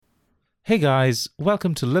Hey guys,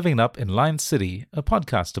 welcome to Living Up in Lion City, a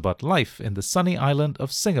podcast about life in the sunny island of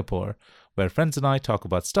Singapore, where friends and I talk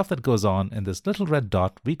about stuff that goes on in this little red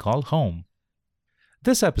dot we call home.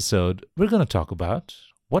 This episode, we're going to talk about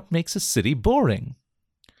what makes a city boring.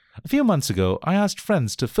 A few months ago, I asked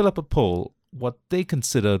friends to fill up a poll what they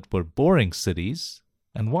considered were boring cities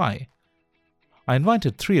and why. I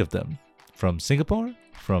invited 3 of them, from Singapore,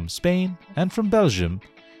 from Spain, and from Belgium,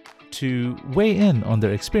 to weigh in on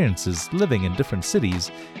their experiences living in different cities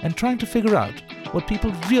and trying to figure out what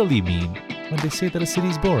people really mean when they say that a city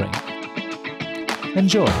is boring.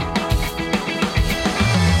 Enjoy!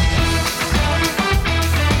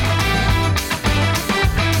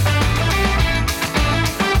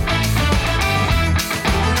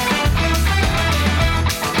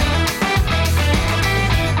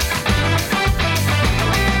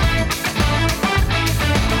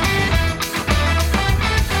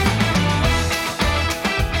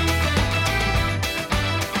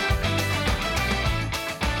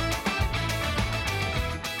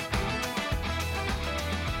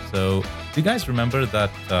 So, do you guys remember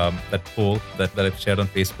that that poll that I've shared on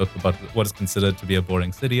Facebook about what is considered to be a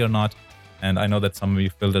boring city or not? And I know that some of you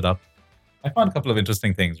filled it up. I found a couple of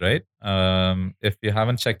interesting things, right? If you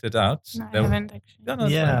haven't checked it out, No, I haven't actually. no,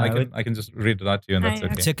 it's fine. I can just read it out to you, and that's I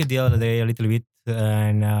okay. Check it the other day a little bit,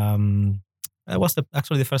 and it was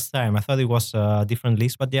actually the first time. I thought it was a different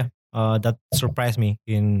list, but yeah, that surprised me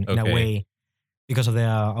in a Okay. way because of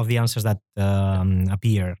the answers that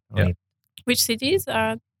appear on Yeah. it. Which cities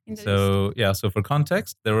are in the list? So for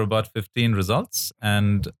context, there were about 15 results,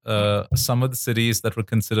 and some of the cities that were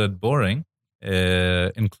considered boring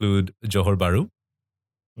include Johor Bahru,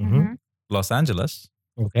 Mhm. Los Angeles,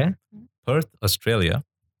 Okay. Perth, Australia,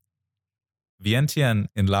 Vientiane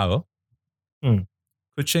in Laos, Hmm.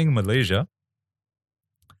 Kuching, Malaysia,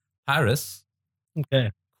 Paris,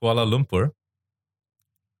 Okay. Kuala Lumpur,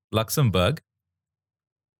 Luxembourg,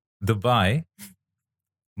 Dubai,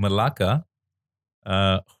 Malacca,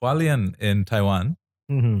 Hualien in Taiwan,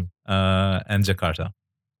 Mhm. and Jakarta.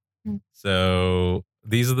 Hmm. So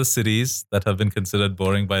these are the cities that have been considered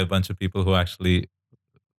boring by a bunch of people who actually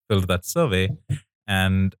filled that survey.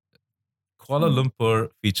 And Kuala Lumpur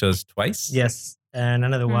features twice. Yes, and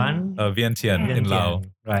another Mhm. one. Vientiane in Vientiane. Laos,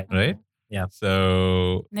 Right. right? Yeah.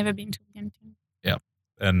 So, Never been to Vientiane.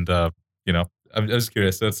 and I'm just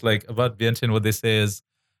curious. So it's like about Vientiane, what they say is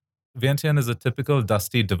Vientiane is a typical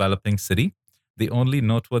dusty developing city. The only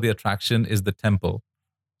noteworthy attraction is the temple,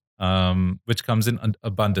 which comes in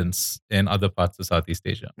abundance in other parts of Southeast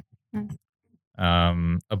Asia.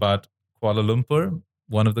 About Kuala Lumpur,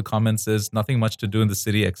 one of the comments is nothing much to do in the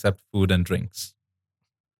city except food and drinks.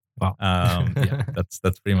 Wow. Yeah, that's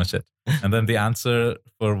pretty much it. And then the answer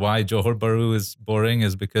for why Johor Bahru is boring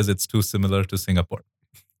is because it's too similar to Singapore.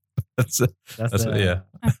 that's yeah.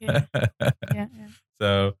 Okay. Yeah.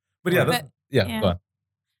 So, but yeah, But- go on.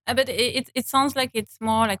 But it sounds like it's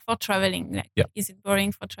more like for traveling. Like, Yeah. is it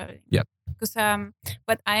boring for traveling? Yeah. Because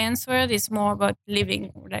what I answered is more about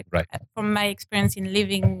living. Like, Right. From my experience in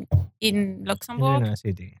living in Luxembourg. In a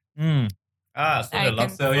city. So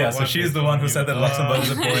she's the one who said that Luxembourg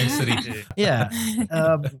is a boring city. Yeah.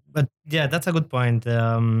 But yeah, that's a good point.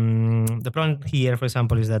 The problem here, for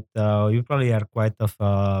example, is that you probably are quite of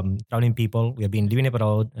traveling people. We have been living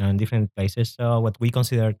abroad and different places. So what we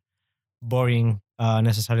consider boring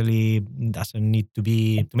necessarily doesn't need to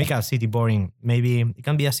make a city boring. Maybe it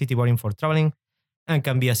can be a city boring for traveling, and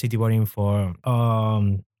can be a city boring for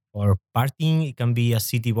partying. It can be a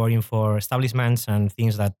city boring for establishments and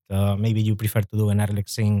things that maybe you prefer to do in a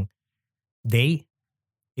relaxing day.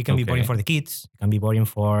 It can be boring Okay. for the kids. It can be boring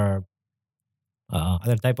for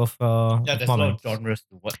other type of There's a lot of moments. genres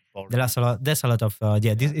to what boring. There's a lot of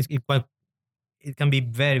This is it can be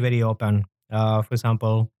very, very open. For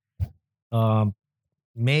example,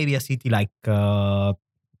 maybe a city like I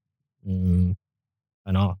don't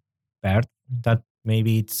know, Perth. That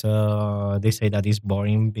maybe it's they say that is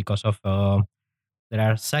boring because of there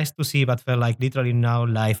are sights to see, but feel like literally now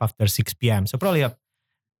life after 6 p.m. So probably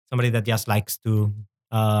somebody that just likes to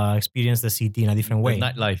experience the city in a different way.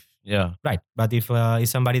 Nightlife, yeah. Right. But if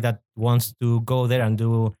it's somebody that wants to go there and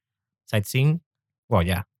do sightseeing, well,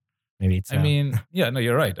 yeah, maybe it's.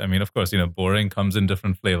 You're right. I mean, of course, boring comes in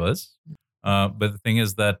different flavors. But the thing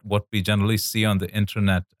is that what we generally see on the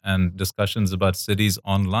internet and discussions about cities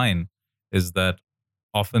online is that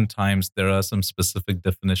oftentimes there are some specific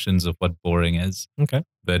definitions of what boring is. Okay.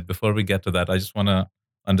 But before we get to that, I just want to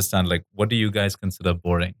understand, like, what do you guys consider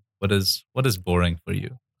boring? What is boring for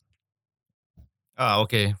you?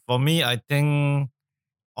 Okay. For me, I think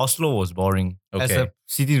Oslo was boring as Okay. a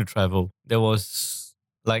city to travel. There was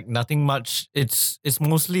like nothing much. It's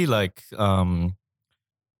mostly like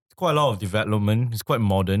quite a lot of development. It's quite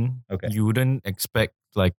modern. Okay. You wouldn't expect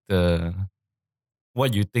like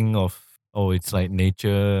what you think of. Oh, it's like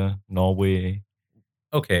nature, Norway,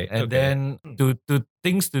 Okay. and okay. then to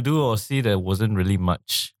things to do or see, there wasn't really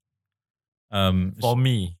much for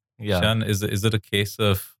me. Yeah. Shan, is it a case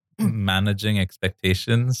of managing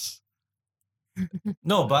expectations?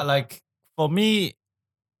 No, but like for me,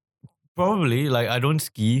 probably like I don't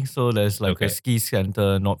ski, so there's like Okay. a ski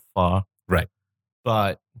center not far. Right.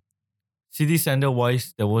 But city center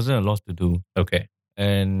wise, there wasn't a lot to do. Okay.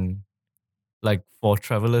 And like for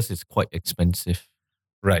travelers, it's quite expensive.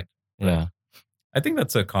 Right. Yeah. I think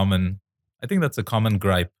that's a common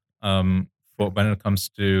gripe for when it comes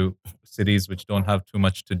to cities which don't have too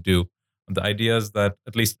much to do. The idea is that,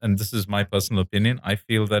 at least, and this is my personal opinion, I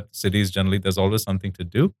feel that cities generally there's always something to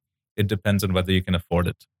do. It depends on whether you can afford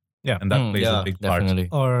it. Yeah. And that plays a big part. Definitely.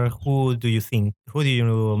 Or who do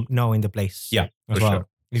you know in the place? Yeah, as for well. sure.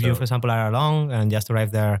 If you, So- for example, are alone and just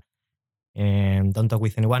arrive there and don't talk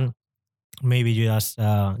with anyone, maybe you just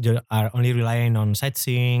you are only relying on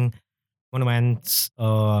sightseeing, monuments,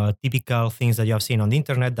 typical things that you have seen on the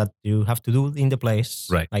internet that you have to do in the place,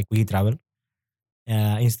 Right. like wiki travel,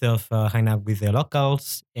 instead of hanging out with the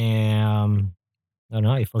locals. I don't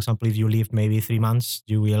know, if, for example, if you live maybe 3 months,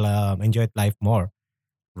 you will enjoy life more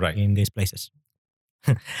Right. in these places.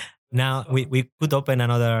 Now we could open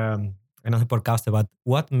another podcast about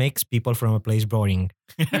what makes people from a place boring.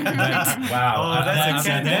 Wow. Oh, that's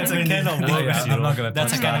a can of worms. Yeah, I'm not going to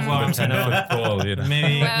That's a can of worms, I know. Paul, you know.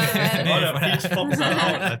 Maybe Well, All the pitchforks are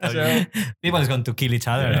out, I tell you. people is going to kill each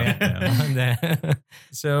other. Yeah,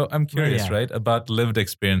 So I'm curious, yeah. right, about lived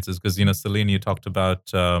experiences, because Celine, you talked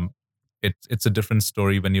about it's a different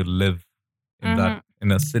story when you live in that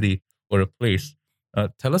in a city or a place.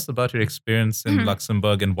 Tell us about your experience in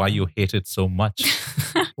Luxembourg and why you hate it so much.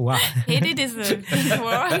 Wow. Hated is a big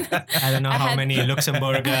word. I don't know I how had- many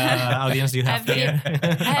Luxembourg audience you have I've here.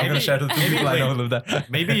 I'm going to share it with people I know who live that.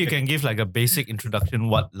 Maybe you can give like a basic introduction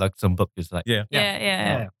what Luxembourg is like. Yeah.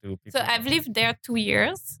 Yeah. To So people. I've lived there 2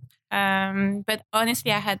 years, but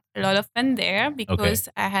honestly, I had a lot of fun there because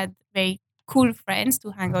I had very cool friends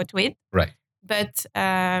to hang out with. Right. But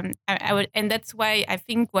I would, and that's why I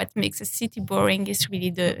think what makes a city boring is really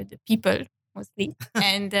the people mostly,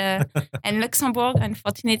 and Luxembourg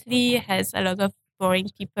unfortunately has a lot of boring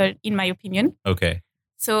people in my opinion. Okay.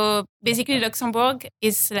 So basically, Luxembourg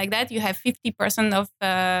is like that. You have 50% of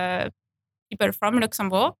people from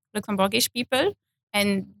Luxembourg, Luxembourgish people,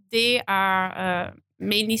 and they are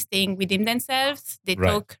mainly staying within themselves. They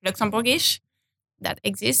Right. talk Luxembourgish that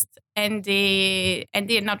exists, and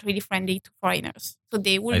they're not really friendly to foreigners. So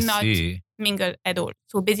they will I not see. mingle at all.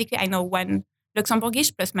 So basically, I know one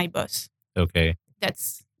Luxembourgish plus my boss. Okay.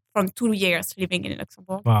 That's from 2 years living in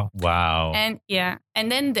Luxembourg. Wow. Wow. And and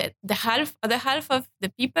then the other half of the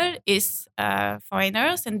people is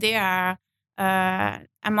foreigners, and they are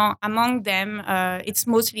among them. It's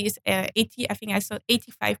mostly 80. I think I saw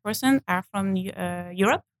 85% are from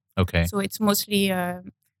Europe. Okay. So it's mostly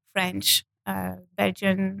French,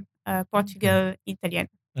 Belgian, Portugal, Italian,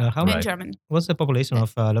 How Right. and German. What's the population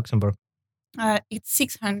of Luxembourg? It's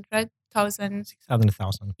 600,000.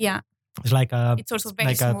 600,000. Yeah, It's like a it's also very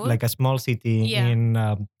like small. a small city Yeah. in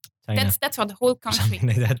China. That's for the whole country. Something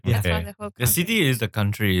like that. Yeah. That's for Okay. the whole The country. city is the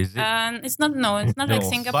country, is it? It's not like No,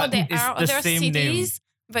 Singapore. but There it's are the other same name. cities,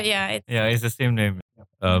 but yeah, Yeah, it's the same name.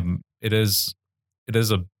 It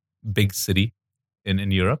is a big city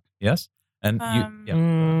in Europe. Yes. And you. Yeah.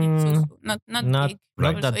 it's Mm, also not not- big.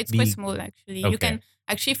 not also. that It's quite big. small actually. Okay. You can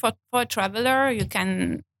actually for a traveler, you can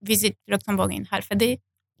visit Luxembourg in half a day.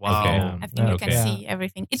 Wow. Okay. I think you can Okay. see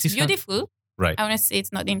everything. It's 600 beautiful. Right. I want to say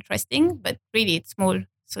it's not interesting, but really it's small.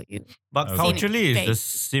 So you But Okay. culturally, it's Very-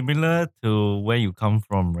 similar to where you come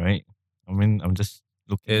from, right? I mean, I'm just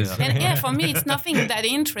looking Is- it up. and yeah, for me it's nothing that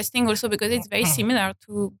interesting also because it's very similar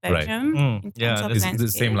to Right. Belgium Mm, in terms yeah, of Is it the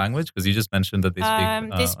same landscape. language? Because you just mentioned that they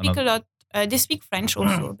speak. They speak a lot. They speak French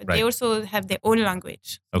also, but they Right. also have their own language.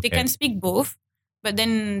 They Okay. can speak both, but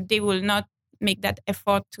then they will not make that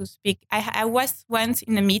effort to speak. I was once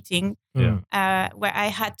in a meeting Yeah. where I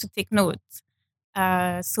had to take notes.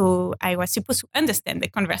 So I was supposed to understand the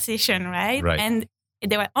conversation, right? Right. And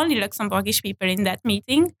there were only Luxembourgish people in that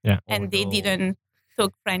meeting, Yeah. and they no. didn't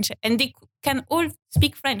talk French. And they can all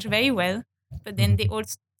speak French very well, but then they all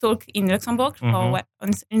talk in Luxembourg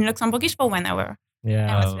in Luxembourgish for 1 hour. Yeah.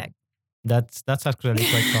 I was like, That's actually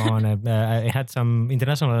quite common. I had some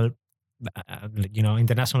international,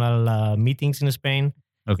 meetings in Spain,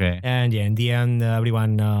 Okay. and yeah, in the end,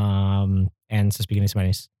 everyone ends speaking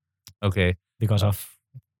Spanish Okay. because of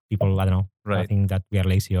people, I don't know, Right. think that we are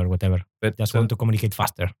lazy or whatever. But Just so want to communicate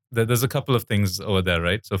faster. there's a couple of things over there,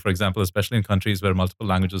 right? So, for example, especially in countries where multiple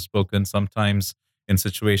languages are spoken, sometimes in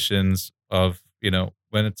situations of,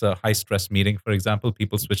 when it's a high stress meeting, for example,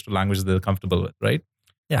 people switch to languages they're comfortable with, right?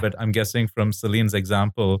 Yeah. But I'm guessing from Celine's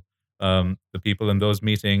example, the people in those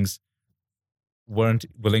meetings weren't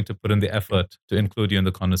willing to put in the effort to include you in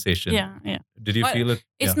the conversation. Yeah, yeah. Did you Well, feel it?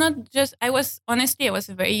 It's not just, I was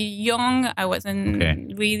very young. I wasn't Okay.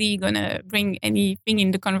 really going to bring anything in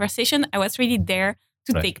the conversation. I was really there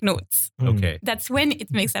to Right. take notes. Okay. That's when it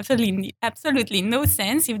makes absolutely no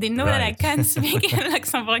sense if they know that I Right. can't speak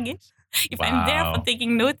Luxembourgish. If I'm there for Wow.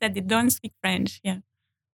 taking notes that they don't speak French. Yeah.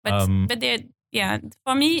 But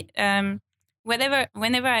for me,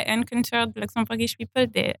 whenever I encountered Luxembourgish people,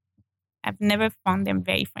 I've never found them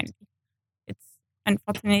very friendly. It's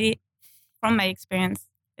unfortunately, from my experience,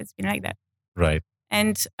 it's been like that. Right.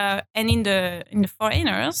 And in the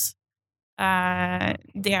foreigners,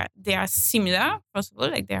 they are similar. First of all,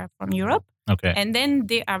 like they are from Europe, Okay. and then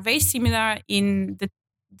they are very similar in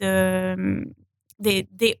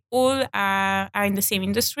they all are in the same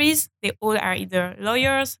industries. They all are either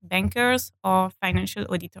lawyers, bankers, or financial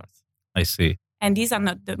auditors. I see. And these are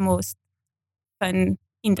not the most fun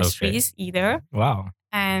industries either. Wow.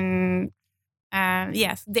 And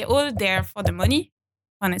yes, they're all there for the money,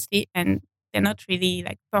 honestly, and they're not really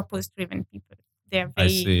like purpose-driven people. They're I very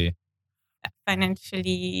see.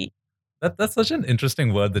 financially. That's such an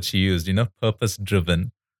interesting word that she used, purpose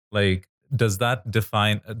driven. Like, does that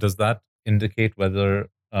indicate whether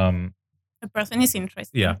A person is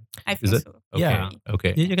interested. Yeah. I Is think it? so. Okay. Yeah.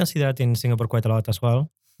 Okay. You can see that in Singapore quite a lot as well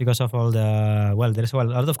because of all the, there's a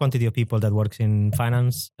lot of quantity of people that works in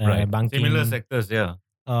finance, Right. banking. Similar sectors, yeah.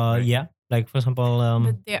 Right. Yeah. Like, for example,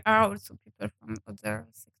 But there are also people from other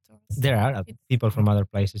sectors. there are people from other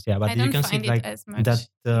places, yeah. But I you don't can see find it like as much. that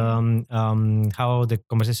how the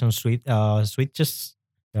conversation switches.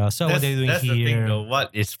 So what are you doing that's here? the thing, though. What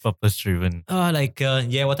is purpose driven? What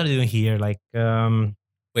are you doing here? Like,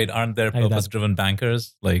 Wait, aren't there Like that. purpose driven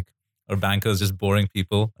bankers? Like, are bankers just boring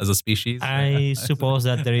people as a species? I suppose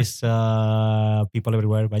that there is people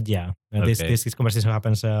everywhere, but yeah, Okay. this conversation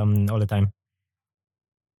happens all the time.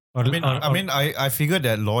 I figured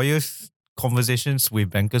that lawyers' conversations with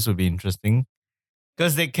bankers would be interesting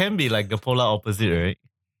because they can be like the polar opposite, right?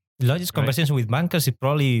 Lawyers' conversation with bankers, it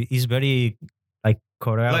probably is very like a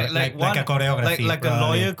choreography. Like a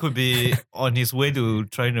probably. lawyer could be on his way to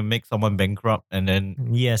trying to make someone bankrupt, and then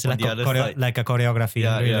Yes, on like the a other side. like a choreography.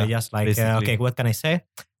 Yeah, really, yeah, just like basically. okay, what can I say?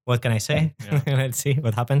 What can I say? Yeah. Let's see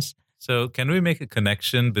what happens. So, can we make a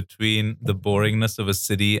connection between the boringness of a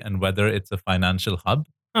city and whether it's a financial hub?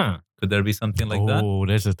 Could there be something like that? Oh,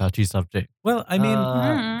 that's a touchy subject. Well, I mean,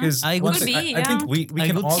 because I would Could be, I think we I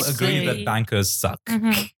can would all agree say- that bankers suck,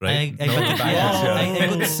 Mhm. right? I No would- bankers yeah, here.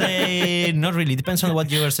 I would say not really. Depends on what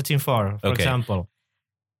you are searching for. For Okay. example,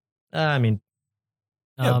 I mean,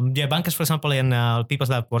 bankers, for example, and people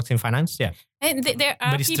that works in finance. Yeah, And there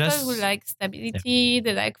are Very people who stress. like stability.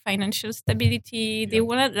 They like financial stability. They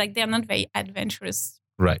want like they're not very adventurous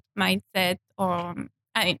Right. mindset or.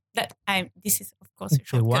 This is of course a the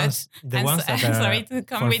shortcut. ones that I'm are sorry to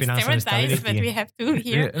come for with financial stereotypes, but stability. we have to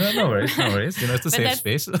here. Yeah, no worries, no worries. It's a But safe that's-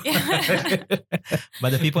 space. Yeah. But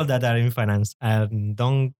the people that are in finance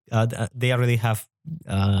don't they already have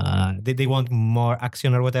they want more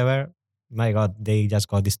action or whatever. My God, they just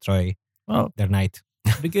go destroy Well, their night.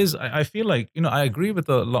 because I feel like, I agree with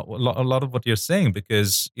a lot of what you're saying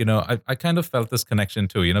because, I kind of felt this connection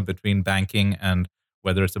too, between banking and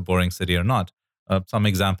whether it's a boring city or not. Some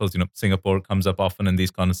examples, Singapore comes up often in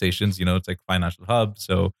these conversations, it's like financial hub.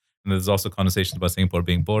 So and there's also conversations about Singapore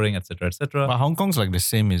being boring, et cetera, et cetera. But Hong Kong's like the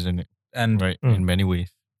same, isn't it? And Right, Mm. in many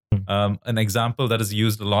ways. an example that is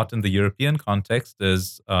used a lot in the European context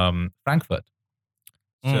is Frankfurt.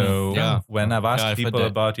 So yeah. when I've asked Yeah, I've heard people that.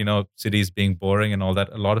 about, cities being boring and all that,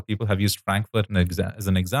 a lot of people have used Frankfurt as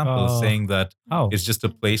an example, Oh. saying that Oh, it's just a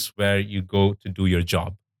place where you go to do your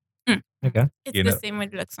job. okay. It's You the know. same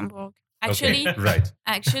with Luxembourg. Okay,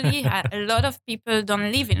 Actually, right. a lot of people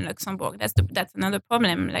don't live in Luxembourg. That's another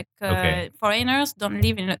problem. Like Okay. foreigners don't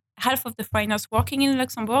live in half of the foreigners working in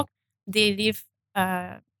Luxembourg. They live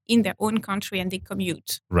in their own country and they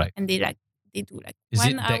commute. Right. And they do like Is it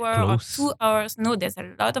 1 that hour close? or 2 hours. No, there's a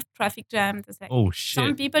lot of traffic jam. There's like Oh some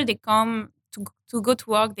shit. people they come to go to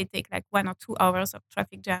work. They take like 1 or 2 hours of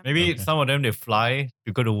traffic jam. Maybe some of them they fly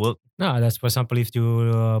to go to work. No, that's for example, if you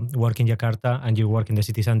work in Jakarta and you work in the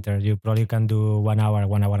city center, you probably can do 1 hour,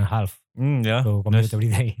 1 hour and a half Yeah. to commute that's every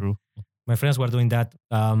day. true. My friends were doing that.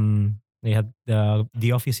 They had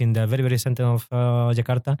the office in the very, very center of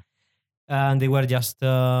Jakarta. and they were just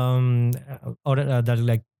the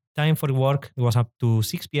like time for work was up to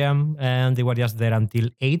 6 p.m. and they were just there until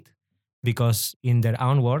 8 because in their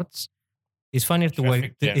own words, it's funnier to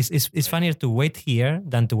wait. Traffic jam. It's funnier to wait here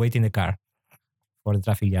than to wait in the car for the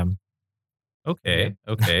traffic jam. Okay.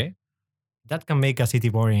 That can make a city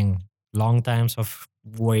boring. Long times of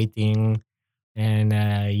waiting, and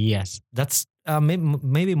yes, that's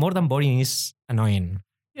maybe more than boring is annoying.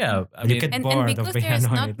 Yeah. I You mean, get And bored of because being there's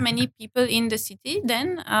annoyed. not many people in the city,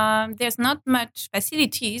 then there's not much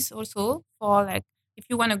facilities also for like if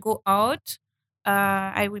you want to go out.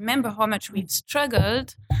 I remember how much we've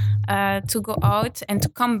struggled to go out and to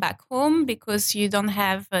come back home because you don't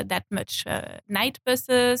have that much night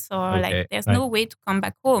buses or Okay, like there's right. no way to come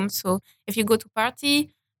back home. So if you go to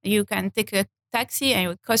party, you can take a taxi and it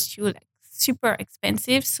would cost you like super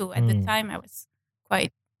expensive. So at the Mm. time I was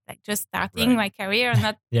quite like just starting Right. my career,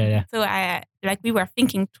 not Yeah. so I like we were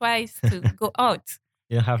thinking twice to go out.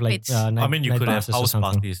 You don't have like Which- night, I mean, you night could have buses or house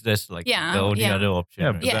something. parties. That's like Yeah, the only yeah. other option. Yeah,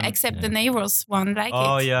 right? but Yeah, then- except yeah. the neighbors won't like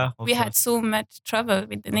Oh it. yeah, of We had course. so much trouble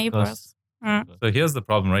with the Of neighbors. Mm. so here's the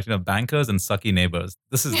problem, right? Bankers and sucky neighbors.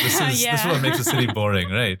 This is Yeah. what makes a city boring,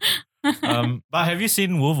 right? But have you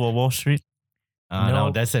seen Wolf of Wall Street? No,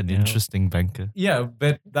 No. that's an No. interesting banker. Yeah,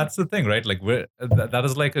 but that's the thing, right? Like that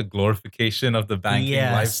is like a glorification of the banking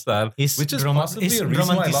Yes. lifestyle, It's which is rom- possibly it's a reason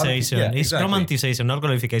why a lot of romanticization. yeah, It's exactly. romanticization, not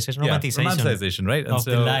glorification. Yeah, Romanticization romanticization, right? And of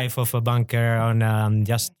so the life of a banker on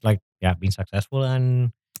just like being successful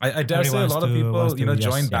and I dare say a Everyone lot of wants people, to just,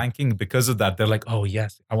 join yeah. banking because of that. They're like, oh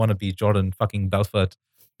yes, I want to be Jordan fucking Belfort.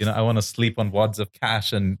 I want to sleep on wads of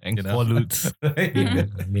cash and Quaaludes. right?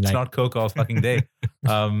 be It's like, not coke all fucking day.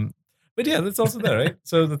 But yeah, that's also there, right?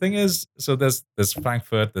 So the thing is, so there's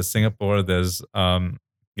Frankfurt, there's Singapore, there's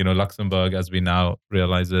Luxembourg, as we now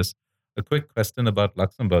realize this. A quick question about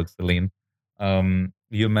Luxembourg, Celine.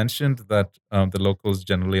 You mentioned that the locals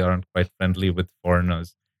generally aren't quite friendly with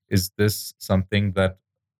foreigners. Is this something that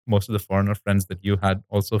most of the foreigner friends that you had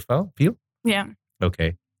also feel? Yeah,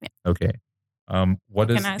 Okay. Yeah. Okay. What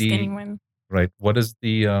you is can ask the anyone. right? What is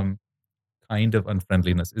the kind of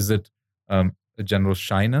unfriendliness? Is it a general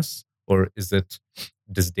shyness, or is it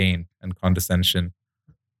disdain and condescension?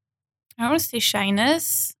 I would say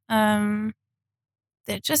shyness.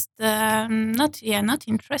 They're just not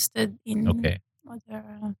interested in Okay.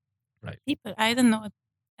 other Right. people. I don't know.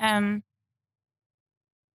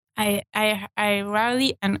 I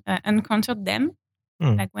rarely encountered them.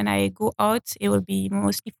 Hmm. Like when I go out, it will be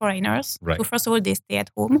mostly foreigners. Right. So first of all, they stay at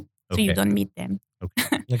home, so you Okay. don't meet them.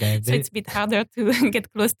 okay. So it's a bit harder to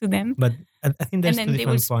get close to them. but I think there's And two then they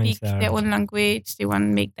will different points speak there. their own language. They want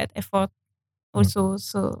to make that effort also.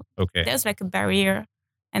 So Okay. there's like a barrier.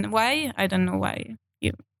 And why? I don't know why.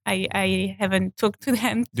 I haven't talked to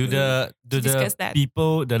them. Do to discuss the that.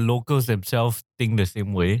 people, the locals themselves, think the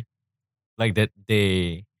same way? Like that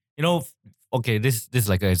they, okay, this is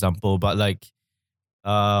like an example, but like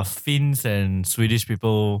Finns and Swedish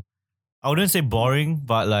people, I wouldn't say boring,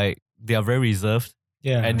 but like they are very reserved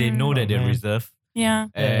Yeah. and they know that they're man. reserved Yeah.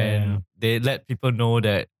 and they let people know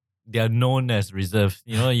that they are known as reserved.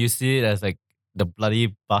 You see it as like the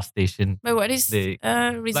bloody bus station. But what is They-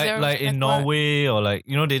 reserved? Like in what? Norway or like,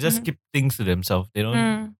 they just Mhm. keep things to themselves. They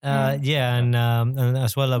don't. Yeah, and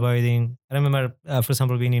as well avoiding. I remember, for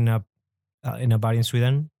example, being in a bar in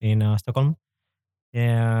Sweden, in Stockholm,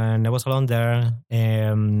 and I was alone there.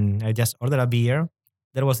 I just ordered a beer.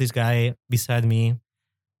 There was this guy beside me,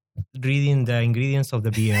 reading the ingredients of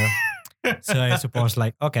the beer. So I suppose,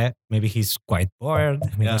 like, okay, maybe he's quite bored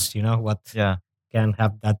because what Yeah. can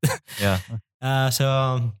have that. Yeah.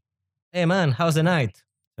 So, hey man, how's the night?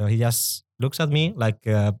 So he just looks at me like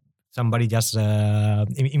somebody just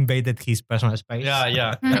invaded his personal space.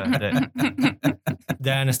 Yeah.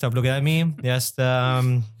 Then stopped looking at me. Just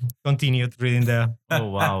continued reading the. Oh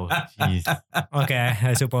wow. Jeez. Okay,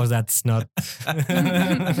 I suppose that's not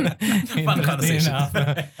Fun conversation. enough.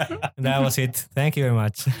 That was it. Thank you very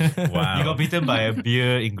much. Wow. You got beaten by a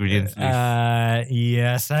beer ingredients list.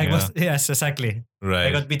 Yes, I Yeah. was. Yes, exactly. I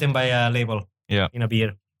Right. got beaten by a label. Yeah. In a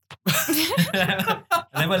beer.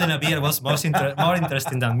 A label in a beer was more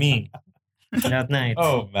interesting than me that night.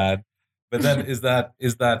 Oh man. But then is that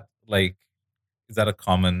a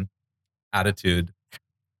common attitude?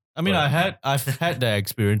 I mean, Right. I've had the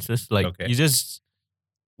experiences. Like Okay. you just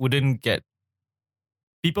wouldn't get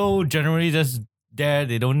people generally just there.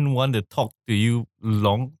 They don't want to talk to you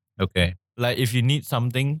long. Okay. Like if you need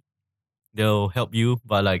something, they'll help you.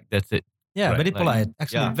 But like that's it. Yeah, Right. very Like, polite.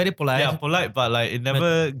 Actually, yeah. very polite. Yeah, polite, but like it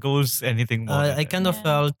never goes anything more. than I that. kind of Yeah.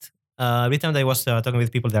 felt every time that I was talking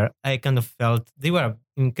with people there, I kind of felt they were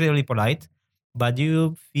incredibly polite, but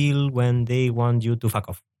you feel when they want you to fuck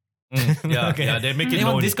off. Yeah, Okay. yeah, they make it They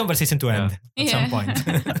want known. this conversation to end at some point.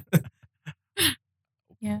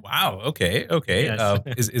 Yeah. Wow. Okay. Okay.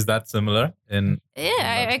 Yes. Is that similar in?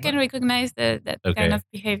 Yeah, I can recognize that Okay. kind of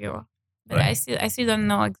behavior, but Right. I still don't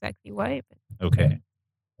know exactly why. But Okay.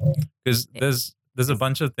 Because Yeah. there's a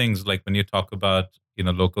bunch of things like when you talk about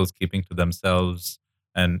locals keeping to themselves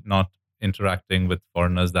and not interacting with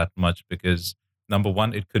foreigners that much because number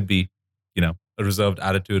one it could be a reserved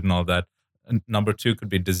attitude and all that, and number two could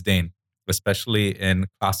be disdain, especially in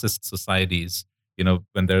classist societies.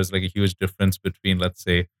 When there's like a huge difference between, let's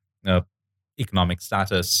say, uh, economic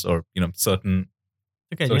status or certain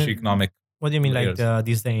Okay. socioeconomic What do you mean, layers. like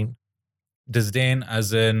disdain? Disdain,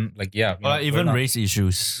 as in like Or like even race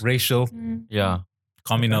issues. racial, Mm. Yeah.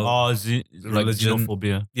 communal. Or like religion.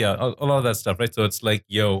 xenophobia. Yeah, a lot of that stuff, right? So it's like,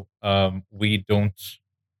 we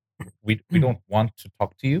don't want to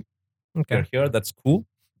talk to you. Okay. You're here, that's cool,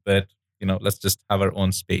 but let's just have our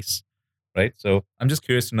own space, right? So I'm just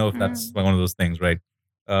curious to know if that's one of those things, right?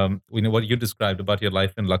 We know what you described about your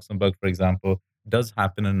life in Luxembourg, for example, does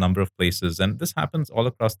happen in a number of places, and this happens all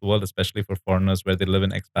across the world, especially for foreigners where they live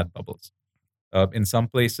in expat bubbles. In some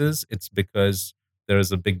places, it's because there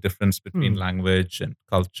is a big difference between language and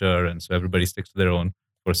culture, and so everybody sticks to their own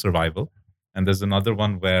for survival. And there's another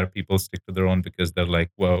one where people stick to their own because they're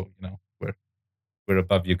like, well, we're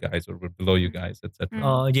above you guys or we're below you guys,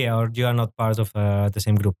 etc. Yeah, or you are not part of the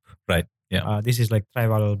same group. Right. Yeah. This is like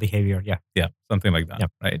tribal behavior. Yeah. Yeah, something like that.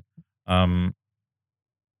 Yep. Right.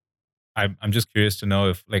 I'm just curious to know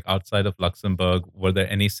if, like, outside of Luxembourg, were there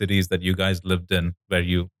any cities that you guys lived in where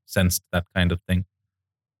you sensed that kind of thing?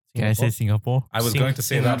 Can I say Singapore? I was going to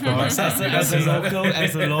say that for myself. As a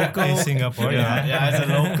local In Singapore, yeah, as a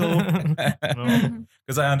local.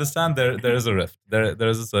 Because I understand there is a rift. There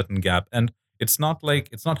is a certain gap, and it's not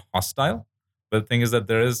hostile. But the thing is that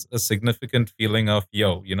there is a significant feeling of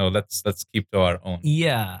let's keep to our own.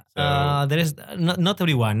 Yeah, So- there is not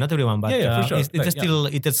everyone, but Yeah, for sure. it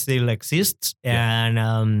still exists, Yeah.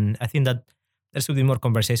 and I think that there should be more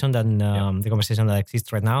conversation than the conversation that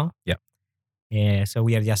exists right now. Yeah. Yeah, so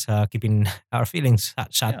we are just keeping our feelings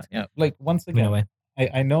shut Yeah. Like once in a again, way.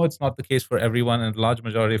 I know it's not the case for everyone, and a large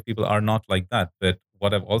majority of people are not like that. But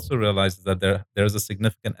what I've also realized is that there's a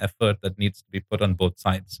significant effort that needs to be put on both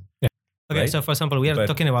sides. Okay, right? so for example, we are But-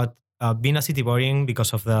 talking about being a city boring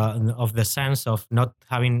because of the sense of not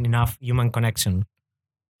having enough human connection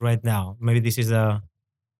right now. Maybe this is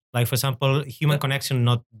like for example, human connection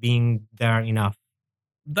not being there enough.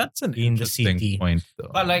 That's an In the interesting city. point,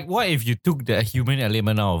 though. But like, what if you took the human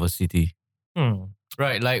element out of a city?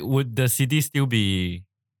 Right? Like, would the city still be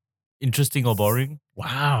interesting or boring?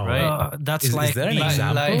 wow, Right. That's Is like there an being,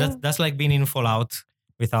 example? that's like being in Fallout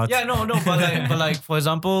without. Yeah, no, but like, for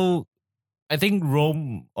example, I think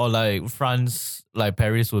Rome or like France, like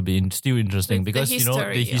Paris, would be still interesting With because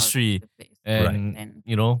the history of the place. and And,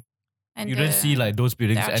 you know and you don't see like those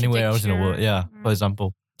buildings the anywhere else in the world. Yeah, architecture. for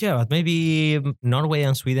example. Yeah, but maybe Norway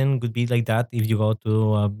and Sweden could be like that if you go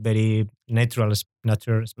to a very natural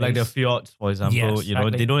space. Like the fjords, for example, Yes,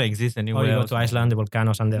 exactly. they don't exist or anywhere you go else. to Iceland, the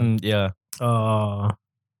volcanoes and the Yeah,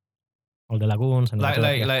 all the lagoons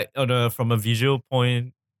and from a visual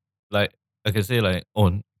point, like I can say like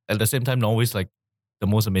at the same time, Norway's like the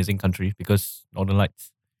most amazing country because Northern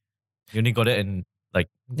Lights. You only got it in like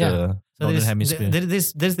the So Northern Hemisphere.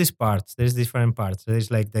 there's this parts. There's different parts.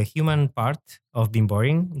 There's like the human part of being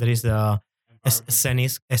boring. There is the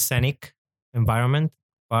scenic environment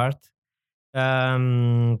part.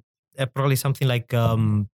 Probably something like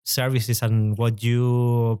services and what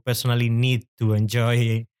you personally need to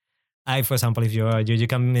enjoy. For example, if you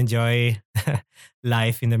can enjoy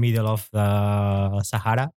life in the middle of the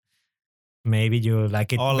Sahara, maybe you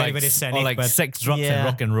like it or very, like very scenic, or like but sex, drugs, yeah, and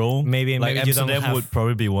rock and roll. maybe Like you don't Amsterdam have would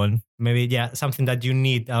probably be one. maybe something that you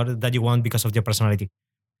need or that you want because of your personality.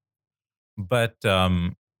 But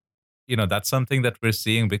that's something that we're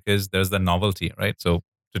seeing because there's the novelty, right? So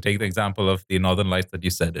to take the example of the Northern Lights that you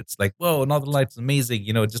said, it's like, whoa, Northern Lights is amazing.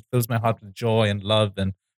 It just fills my heart with joy and love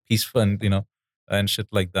and peaceful and shit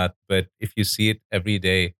like that. But if you see it every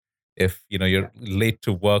day, if you're late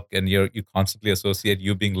to work and you constantly associate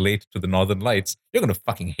you being late to the Northern Lights, you're gonna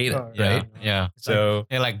fucking hate it, right? Yeah. So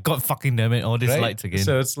Yeah, like God fucking damn it, all these right? lights again.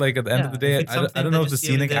 So it's like at the end of the Yeah, day, if it's I something don't know that if the you see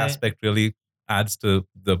every scenic day- aspect really adds to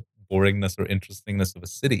the boringness or interestingness of a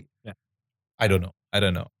city. Yeah. I don't know.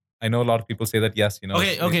 I know a lot of people say that yes,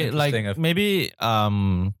 okay, it's okay, like interesting if- maybe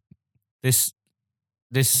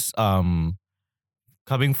this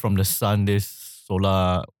coming from the sun, this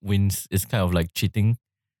solar winds is kind of like cheating.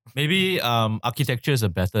 Maybe architecture is a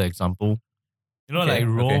better example. Okay, Like okay.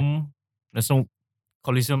 Rome, There's no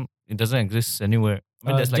Coliseum. It doesn't exist anywhere. I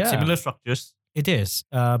mean, there's like Yeah. similar structures. It is,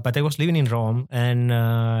 but I was living in Rome, and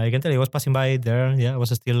I can tell you, I was passing by there. Yeah, I was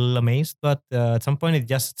still amazed, but at some point, it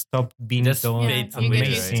just stopped being Just so fades you away. get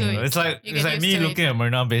used to amazing. it. It's like You it's get like used me to it. looking at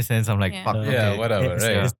Marina Bay Sands. I'm like, Yeah. fuck. Yeah, okay. whatever, It's-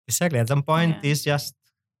 right? it's- Exactly. At some point, Yeah. it's just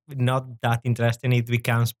not that interesting. It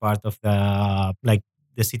becomes part of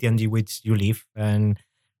the city in which you live, and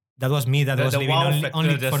that was me. That The- was the living wow only, factor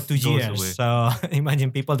only for just 2 goes years. away. So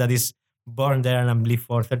imagine people that is born there and I'm live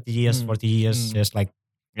for 30 years, Mm. 40 years, Mm. just like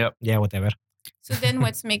Yep. yeah, whatever. So then,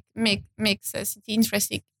 what's makes a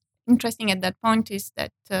city interesting at that point is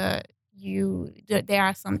that there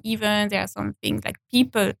are some events, there are some things like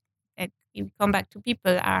people. That you come back to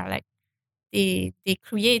people are like they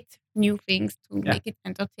create new things to Yeah. make it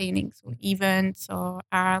entertaining. So events or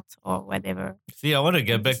art or whatever. See, I want to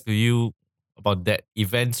get back to you about that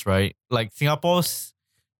events, right? Like Singapore's,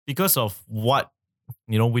 because of what,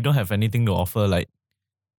 we don't have anything to offer. Like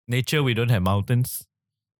nature, we don't have mountains.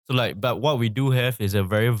 So but what we do have is a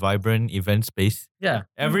very vibrant event space. Yeah.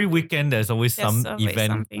 Every weekend, there's always There's some always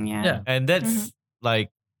event. something, yeah. Yeah. And that's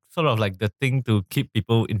like sort of like the thing to keep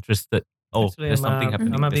people interested. Oh, Actually, there's something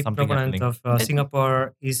happening. I'm a there's big something proponent happening. of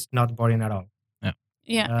Singapore is not boring at all.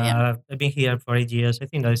 Yeah. I've been here for 8 years. I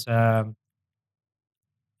think there's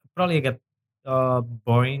probably get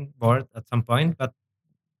bored at some point, but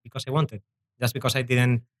because I wanted, just because I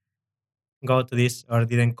didn't go to this or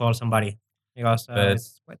didn't call somebody, because But-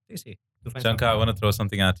 it's quite easy to find. Shankar, I want to throw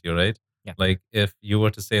something at you, right? Yeah. Like if you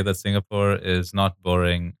were to say that Singapore is not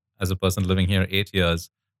boring as a person living here 8 years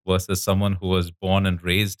versus someone who was born and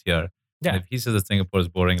raised here. Yeah. And if he says that Singapore is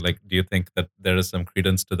boring, like, do you think that there is some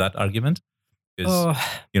credence to that argument? Because,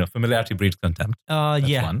 familiarity breeds contempt.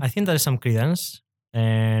 Yeah, one. I think there is some credence,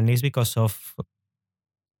 and it's because of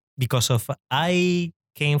I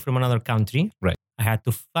came from another country. Right. I had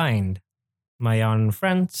to find my own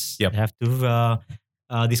friends. Yep. I have to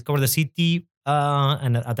discover the city,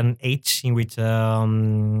 and at an age in which I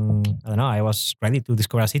don't know, I was ready to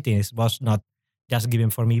discover a city. It was not just given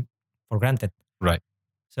for me for granted. Right.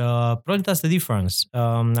 So probably that's the difference.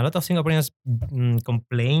 A lot of Singaporeans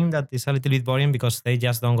complain that it's a little bit boring because they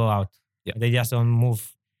just don't go out. Yeah. They just don't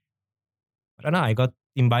move. I don't know. I got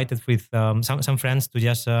invited with some friends to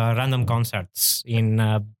just random concerts in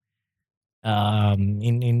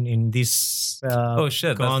this Oh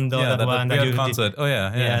shit! condo, that one that weird you did- concert. Oh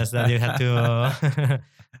yeah, yeah. yes, that you had to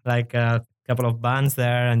like a couple of bands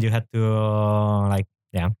there, and you had to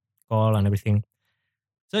call and everything.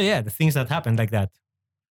 So yeah, the things that happened like that.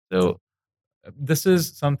 So this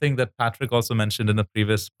is something that Patrick also mentioned in a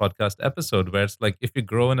previous podcast episode, where it's like if you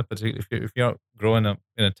grow in a particular, if you grow in a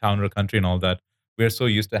town or a country and all that, we're so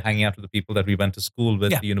used to hanging out with the people that we went to school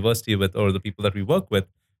with, Yeah. the university with, or the people that we work with.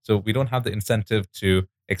 So we don't have the incentive to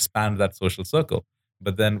expand that social circle.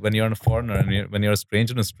 But then when you're a foreigner and when you're a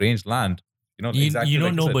stranger in a strange land, exactly You know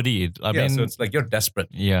like you said. nobody. I Yeah, mean, so it's like you're desperate.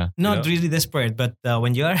 yeah. Not know? really desperate, but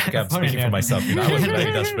when you are Okay, a I'm speaking foreigner- for myself. I was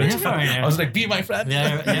very desperate. You're a foreigner. I was like, be my friend.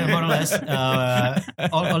 yeah, more or less.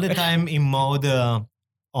 All the time in mode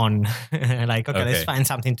on. Like, okay, let's Okay. find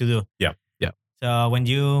something to do. Yeah, yeah. So when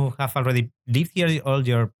you have already lived here all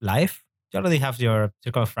your life, you already have your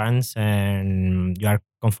circle of friends and you are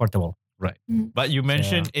comfortable. But you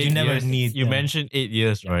mentioned you 8 never years. need, You mentioned 8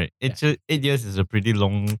 years, Yeah, right? It's 8 years is a pretty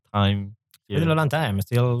long time. It's a long time.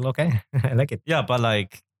 Still okay. I like it. Yeah, but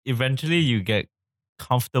like eventually you get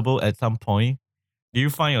comfortable at some point. Do you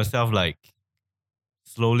find yourself like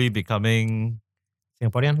slowly becoming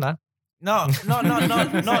Singaporean, lah? not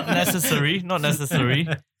necessary, not necessary.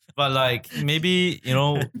 But like maybe,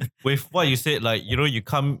 with what you said, like, you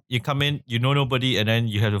come in, nobody, and then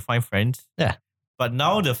you have to find friends. Yeah. But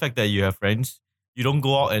now the fact that you have friends, you don't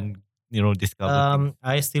go out and, discover things.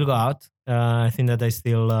 I still go out. I think that I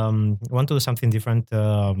still want to do something different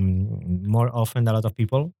more often than a lot of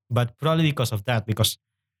people, but probably because of that, because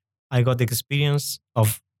I got the experience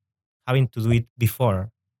of having to do it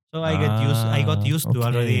before. So I got used to okay.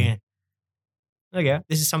 already. Okay,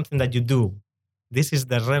 this is something that you do. This is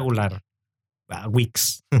the regular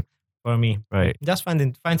weeks for me. Right, Just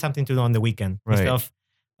find something to do on the weekend Right. instead of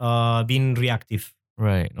being reactive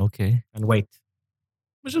right, okay. and wait.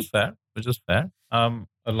 Which is fair.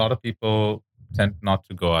 A lot of people tend not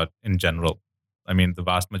to go out in general. I mean, the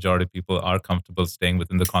vast majority of people are comfortable staying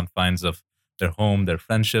within the confines of their home, their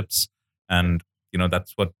friendships, and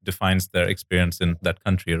that's what defines their experience in that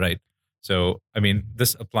country, right? So, I mean,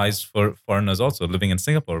 this applies for foreigners also living in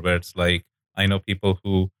Singapore, where it's like I know people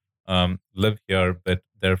who live here, but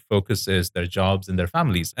their focus is their jobs and their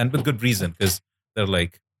families, and with good reason, because they're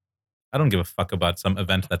like, I don't give a fuck about some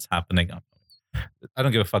event that's happening. I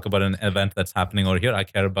don't give a fuck about an event that's happening over here. I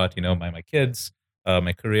care about, my kids,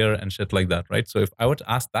 my career and shit like that, right? So if I were to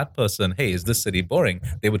ask that person, hey, is this city boring?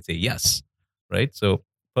 They would say yes, right? So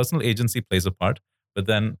personal agency plays a part. But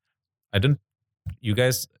then you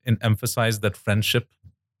guys emphasize that friendship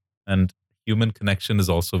and human connection is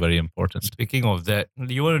also very important. Speaking of that,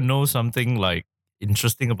 you want to know something like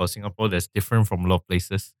interesting about Singapore that's different from a lot of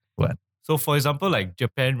places? What? So, for example, like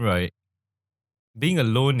Japan, right? Being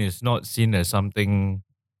alone is not seen as something.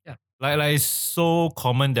 Yeah. Like it's so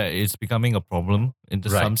common that it's becoming a problem in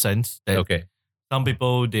Right. some sense. That Okay. some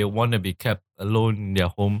people they want to be kept alone in their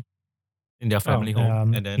home, in their family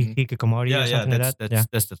home, and then hikikomori or something like that.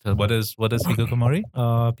 that's the term. What is hikikomori?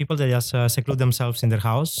 People that just seclude themselves in their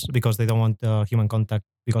house because they don't want human contact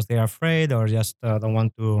because they are afraid or just don't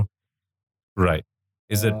want to. Right.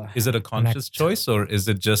 Is it a conscious connect. choice or is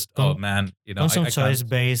it just Con- oh man, Constant I choice can't-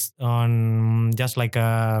 based on just like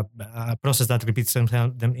a process that repeats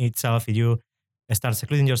itself. If you start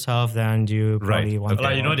secluding yourself, then you probably Right, want okay.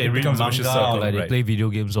 Like, you know, they It read becomes a manga vicious or circle, like they right. play video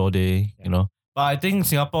games all day, you know. But I think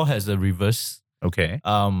Singapore has the reverse. Okay.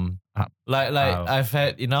 Like Wow. I've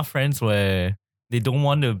had enough friends where they don't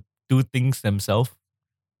want to do things themselves.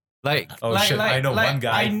 Like, Oh, shit, I know one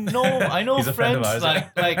guy. I know He's a friend of friends. ours.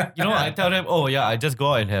 Like I tell them, oh yeah, I just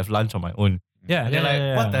go out and have lunch on my own. Yeah, And they're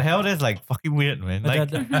like, what the hell? That's like fucking weird, man. Like, I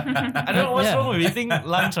don't know what's Yeah. wrong with eating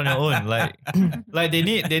lunch on your own. Like they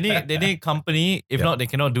need company. If Yeah. not, they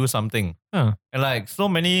cannot do something. Huh. And like so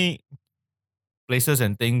many places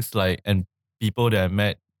and things like and people that I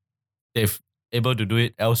met, they've able to do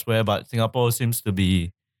it elsewhere. But Singapore seems to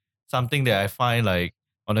be something that I find like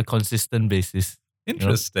on a consistent basis.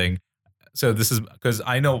 Interesting. So this is because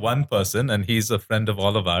I know one person and he's a friend of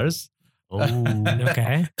all of ours. Oh,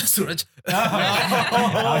 Okay. Suraj.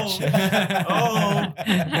 Ouch.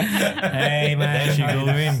 Hey man, There she how you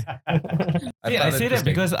goes. doing? yeah, I say that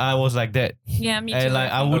because I was like that. Yeah, me too. And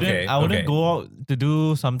like I Okay, wouldn't okay. go out to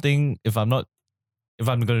do something if I'm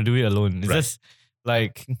gonna do it alone. It's Right. just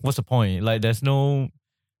like what's the point? Like there's no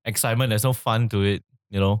excitement, there's no fun to it,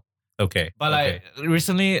 you know. Okay. But okay. like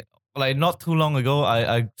recently, like not too long ago,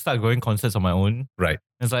 I started going concerts on my own. Right.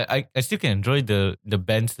 It's like I still can enjoy the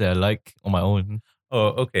bands that I like on my own. Oh,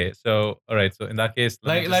 okay. So all right. So in that case,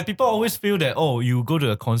 let me Like just- people always feel that you go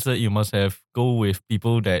to a concert, you must go with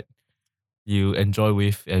people that you enjoy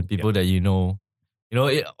with and people that you know. You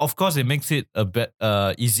know, of course, it makes it a bit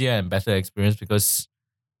easier and better experience because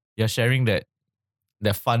you're sharing that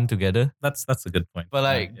fun together. that's a good point. But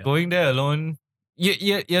like Yeah. going there alone,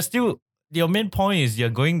 you're still your main point is you're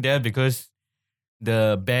going there because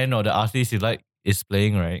the band or the artist you like is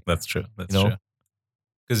playing, right? That's true. That's You know? true.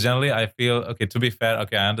 Because generally, I feel okay. To be fair,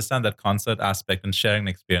 okay, I understand that concert aspect and sharing an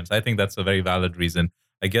experience. I think that's a very valid reason.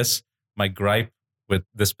 I guess my gripe with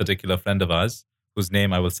this particular friend of ours, whose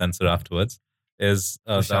name I will censor afterwards, is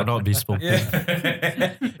It shall not be spoken.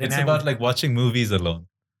 Yeah. It's about like watching movies alone.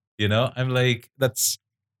 You know, I'm like, that's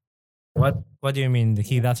What do you mean?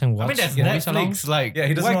 He doesn't watch I mean, that's movies alone? Netflix. Like, yeah.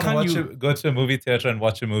 He doesn't why want to can't watch you? go to a movie theater and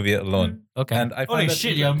watch a movie alone. Okay. And I find Holy that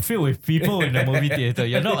shit, you're filled with people in the movie theater.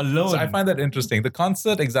 You're not alone. So I find that interesting. The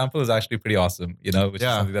concert example is actually pretty awesome. You know, which is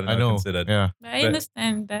something that I I never know. considered. Yeah. I But-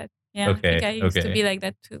 understand that. Yeah, Okay, I think I used to okay. be like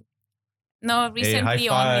that too. No, Hey, recently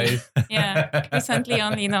high only. five. Yeah, recently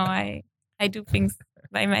only. No, I do things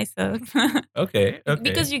by myself Okay. Okay.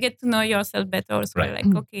 because you get to know yourself better. Also, Right.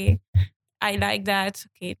 like okay, I like that.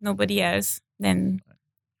 Okay, nobody else. Then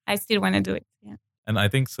I still want to do it. Yeah. And I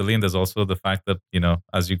think, Celine, there's also the fact that,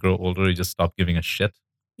 as you grow older, you just stop giving a shit.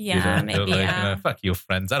 You Yeah, don't feel maybe. like, fuck you,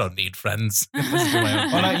 friends. I don't need friends. Just do my own Or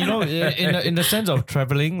thing. like, you know, in the sense of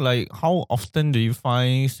traveling, like how often do you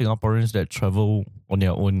find Singaporeans that travel on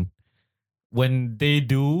their own? When they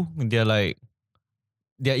do,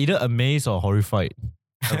 they're either amazed or horrified.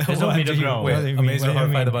 There's no What middle do you- ground. what do Wait, you mean? amazed What or do you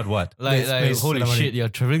horrified mean? about what? Like, Please holy elaborate. shit, you're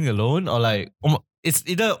traveling alone, or like, it's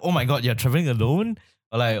either oh my god, you're traveling alone,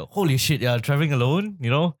 or like, holy shit, you're traveling alone. You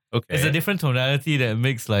know, Okay. it's a different tonality that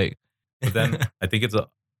makes like. But then I think it's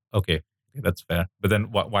okay. That's fair. But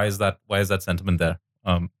then why is that? Why is that sentiment there?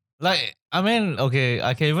 Like, I mean, okay,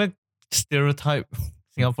 I can even stereotype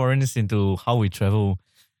Singaporeans into how we travel.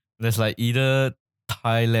 There's like either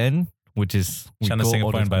Thailand, which is we Shan is go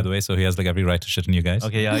all Singaporean, by time. the way, so he has like every right to shit on you guys.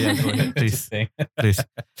 Okay, yeah, go ahead, please, Just saying. please.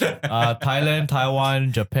 Thailand,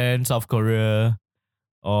 Taiwan, Japan, South Korea,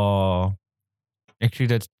 or actually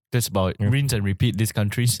that's about rinse and repeat these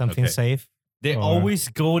countries. Something Okay. safe. They Or- always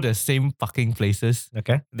go the same fucking places.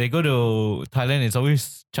 Okay. They go to Thailand, it's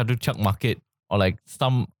always Chatuchak Market or like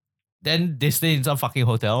then they stay in some fucking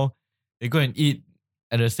hotel. They go and eat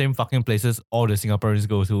at the same fucking places all the Singaporeans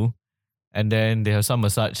go to. And then they have some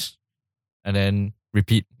massage and then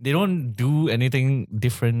repeat. They don't do anything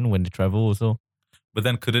different when they travel also. But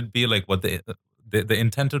then could it be like what the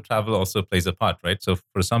intent of travel also plays a part, right? So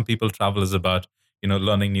for some people, travel is about,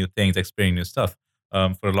 learning new things, experiencing new stuff.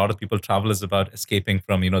 For a lot of people, travel is about escaping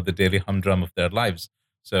from, the daily humdrum of their lives.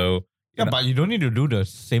 So Yeah, but you don't need to do the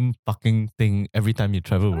same fucking thing every time you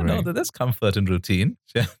travel, right? no, there's comfort in routine.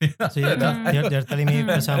 So you're telling me,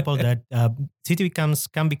 for example, that city can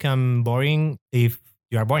become boring if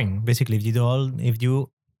you are boring. Basically, if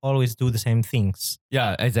you always do the same things.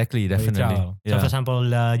 Yeah, exactly, when you definitely. travel. So, Yeah. for example,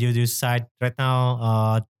 you decide right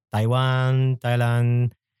now, Taiwan,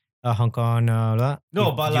 Thailand, Hong Kong. No,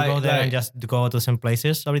 if but you go like- there and like- just go to some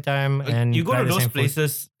places every time, and you go try to the those same food.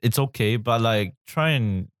 places, it's okay, but like try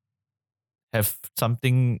and have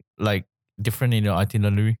something like different in your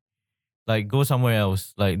itinerary. Like go somewhere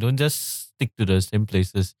else. Like don't just stick to the same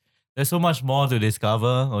places. There's so much more to discover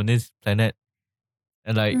on this planet,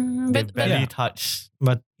 and like they But barely Yeah. touch.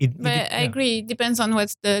 But But I agree. It depends on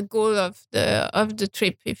what's the goal of the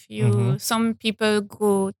trip. If you some people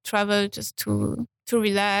go travel just to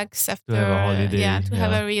relax after have a holiday, to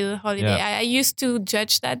have yeah. a real holiday. Yeah. I used to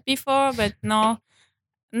judge that before, but no,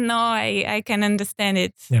 I can understand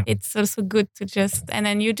it. Yeah. It's also good to just and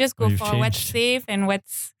then you just go you've for what's changed. safe and what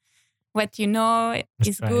you know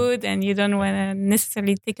is right. good, and you don't want to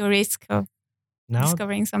necessarily take a risk of now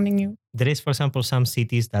discovering something new. there is, for example, some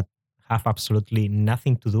cities that have absolutely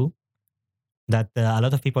nothing to do. That a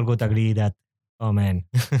lot of people would agree that, oh man,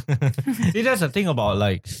 See, that's the thing about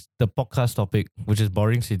like the podcast topic, which is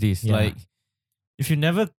boring cities. Yeah. Like, if you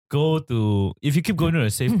keep going to the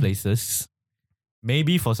safe places,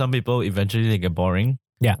 maybe for some people, eventually they get boring.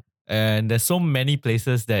 Yeah. And there's so many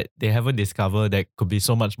places that they haven't discovered that could be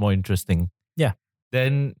so much more interesting. Yeah.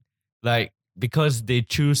 Then, like, because they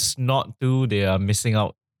choose not to, they are missing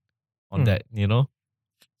out on that, So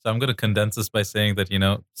I'm going to condense this by saying that,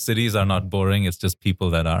 cities are not boring. It's just people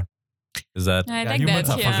that are. Is that? I Yeah, like humans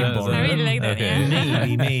that. are Yeah, fucking boring. I really like that. Okay. Yeah.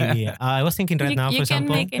 maybe. I was thinking right you, now, for you can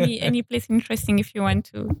example, make any place interesting if you want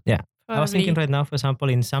to. Yeah. I was thinking Probably. right now, for example,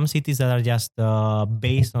 in some cities that are just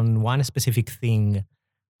based on one specific thing,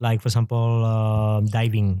 like for example,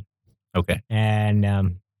 diving, Okay. and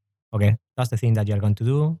okay, that's the thing that you are going to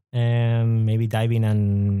do, and maybe diving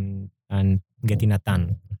and getting a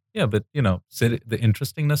tan. Yeah, but the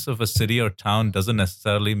interestingness of a city or town doesn't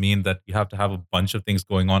necessarily mean that you have to have a bunch of things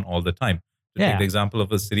going on all the time. To Yeah. take the example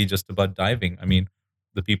of a city just about diving, I mean,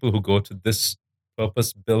 the people who go to this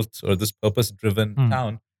purpose-built or this purpose-driven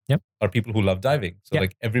town Yep. are people who love diving. So Yep.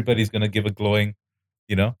 like everybody's gonna give a glowing,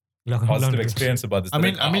 positive experience about this. I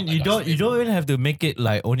They're mean, like, "Oh my you gosh, don't even have to make it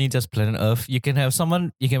like only just planet Earth. You can have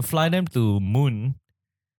someone, you can fly them to moon,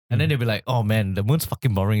 and then they'll be like, "Oh man, the moon's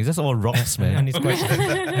fucking boring. It's just all rocks, man." And it's quite,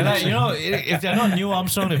 And like, if they're not Neil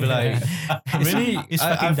Armstrong, they'll be like, "Really? it's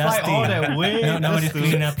I fucking fly dusty. all that way. No, nobody's just to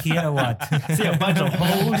cleaning up here or what? See a bunch of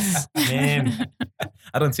holes." Man,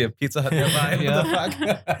 I don't see a Pizza Hut nearby. Yeah. What the fuck?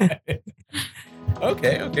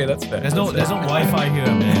 Okay, that's fair. There's no Wi-Fi here,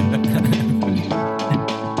 man.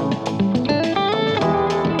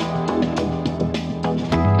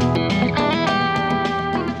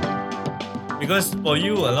 Because for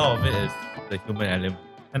you, a lot of it is the human element.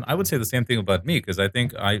 And I would say the same thing about me because I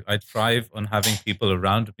think I thrive on having people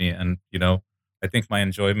around me, and I think my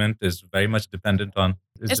enjoyment is very much dependent on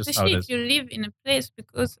it's just how Especially it if is. you live in a place,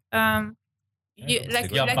 because you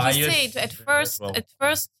like You're you biased said at as well.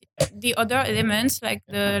 first the other elements like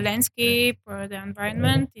the landscape or the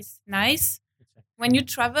environment is nice. When you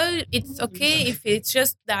travel, it's okay if it's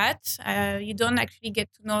just that. You don't actually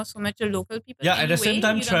get to know so much the local people. Yeah, at the same anyway.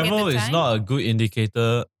 time, You don't get travel the is time. not a good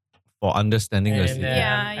indicator for understanding a And, city.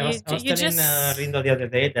 Yeah, I was you telling just- Rindo the other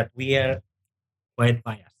day that we are quite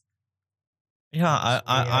biased. Yeah,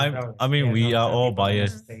 I mean, we are all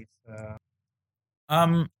biased.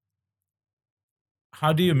 How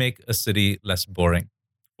do you make a city less boring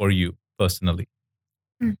for you personally?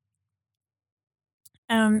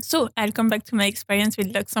 So I'll come back to my experience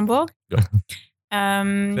with Luxembourg.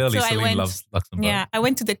 Clearly, so I Celine went, loves Luxembourg. yeah, I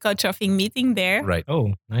went to the Couchsurfing meeting there. Right.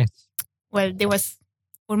 Oh, nice. Well, there was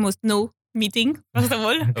almost no meeting, first of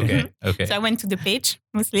all. Okay. Okay. So I went to the page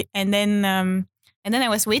mostly, and then I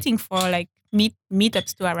was waiting for like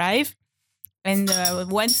meetups to arrive, and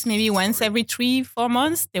maybe once every 3-4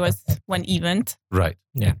 months there was one event, Right.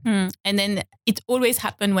 and then it always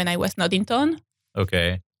happened when I was not in town.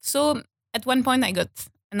 Okay. So at one point I got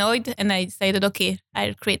annoyed, and I decided, okay,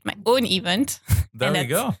 I'll create my own event. There we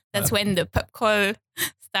go. That's when the pub crawl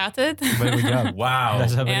started. Very good job. Wow.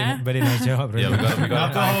 That's a very, Yeah. very nice job. Yeah, we got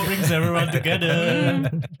Alcohol brings everyone together.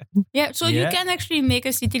 Yeah, so you can actually make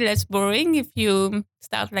a city less boring if you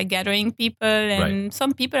start like gathering people, and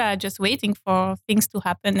some people are just waiting for things to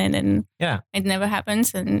happen, and then it never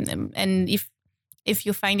happens. And if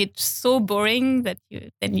you find it so boring that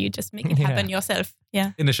you just make it happen yourself.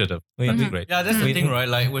 Yeah. Initiative. That'd be great. Yeah, that's the thing, right?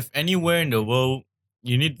 Like with anywhere in the world,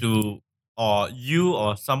 you need to, or you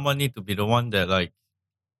or someone need to be the one that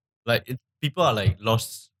people are like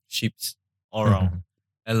lost sheep all around,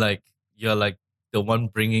 and like you're like the one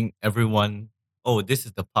bringing everyone. Oh, this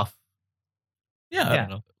is the path. Yeah. You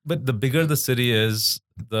know? But the bigger the city is,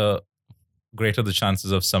 the greater the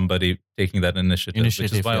chances of somebody taking that initiative, which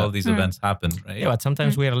is why all these events happen, right? Yeah, but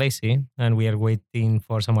sometimes we are lazy and we are waiting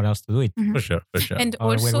for someone else to do it. For sure. And Or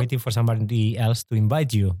we're also, waiting for somebody else to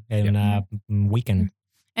invite you in a weekend.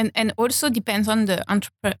 and also depends on the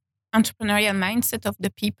entrepreneurial mindset of the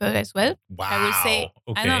people as well. Wow. I would say,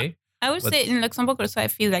 Okay. I would say in Luxembourg also, I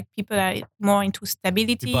feel like people are more into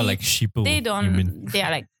stability. People are like sheeple. They don't. They are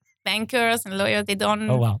like bankers and lawyers. They don't.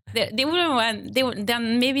 Oh wow! They wouldn't want. They're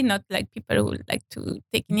maybe not like people who would like to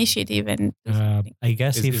take initiative and. Do something. I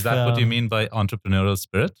guess Is that what you mean by entrepreneurial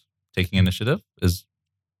spirit? Taking initiative is.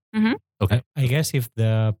 Okay. I guess if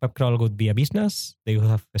the pub crawl would be a business, they would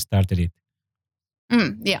have started it,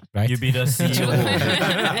 Yeah. right? You be the CEO.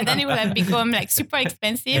 And then it will have become like super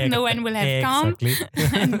expensive. No one will have come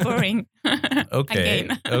and boring. Okay.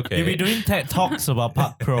 Again. Okay. You'll be doing TED Talks about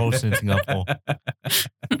pub crawls in Singapore.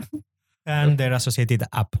 And their associated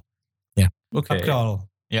app. Pub Okay. crawl.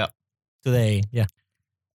 Yeah. Today. Yeah.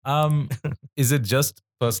 Is it just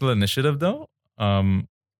personal initiative though?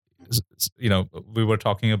 We were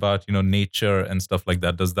talking about, nature and stuff like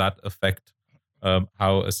that. Does that affect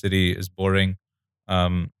how a city is boring?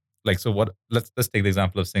 Let's take the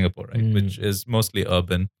example of Singapore, right? Which is mostly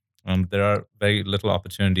urban. There are very little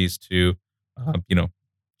opportunities to,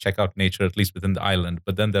 check out nature, at least within the island.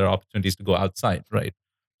 But then there are opportunities to go outside, right?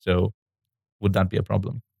 So would that be a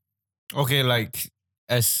problem? Okay, like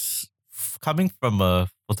coming from a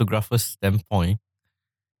photographer's standpoint,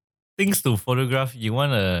 things to photograph,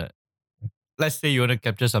 let's say you want to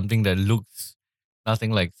capture something that looks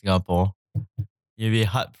nothing like Singapore, you'll be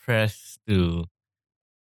hard pressed to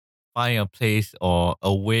find a place or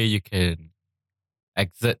a way you can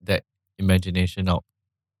exert that imagination out.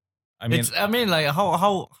 I mean, like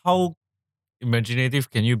how imaginative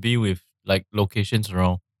can you be with like locations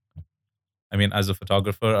around? I mean, as a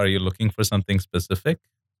photographer, are you looking for something specific,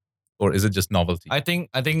 or is it just novelty? I think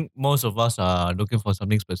most of us are looking for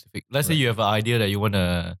something specific. Let's say you have an idea that you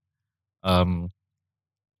wanna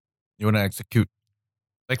execute.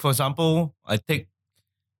 Like for example, I take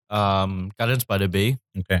Gardens by the Bay.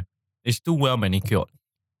 Okay. It's too well manicured.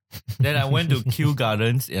 Then I went to Kew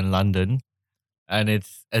Gardens in London, and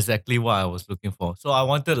it's exactly what I was looking for. So I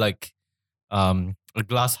wanted like a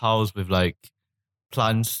glass house with like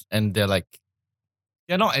plants, and they're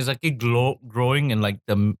not exactly growing in like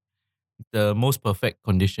the most perfect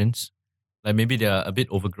conditions. Like maybe they're a bit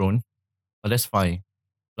overgrown, but that's fine.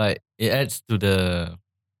 Like it adds to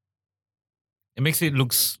it makes it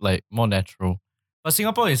looks like more natural. But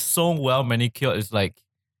Singapore is so well manicured. It's like,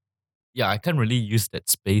 yeah, I can't really use that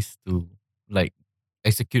space to like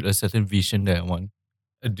execute a certain vision that I want.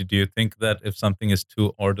 Do you think that if something is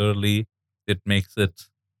too orderly, it makes it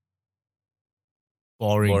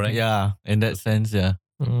boring? Yeah, in that sense, yeah.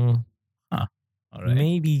 All right.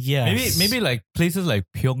 Maybe yes. Maybe like places like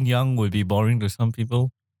Pyongyang would be boring to some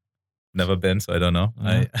people. Never been, so I don't know.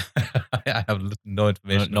 Yeah. I have no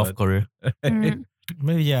information. North Korea.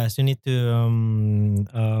 Maybe yes. You need to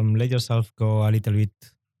let yourself go a little bit.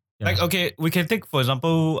 Yeah. Like okay, we can take for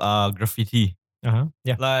example graffiti. Yeah.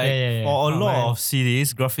 Like for a lot of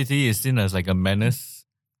cities, graffiti is seen as like a menace.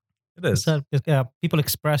 It is. People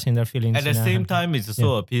expressing their feelings. At the same time, it's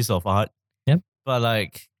also a piece of art. Yep. But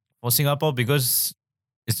like for Singapore, because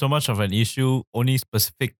it's so much of an issue, only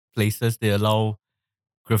specific places they allow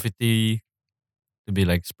graffiti to be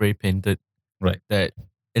like spray painted. Right. That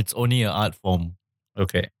it's only an art form.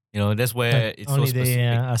 Okay. That's where it's only so specific.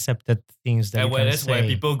 the accepted things that And you can that's where say.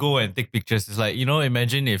 people go and take pictures. It's like,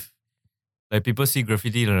 imagine if like people see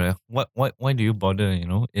graffiti, they're like, why do you bother,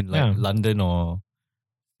 in like London or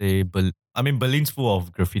say Berlin's full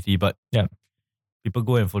of graffiti, but people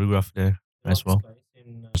go and photograph there as well.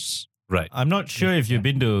 Right. I'm not sure if you've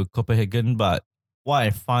been to Copenhagen, but what I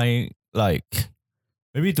find like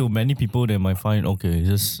maybe to many people they might find okay, it's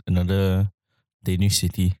just another Danish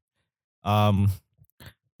city.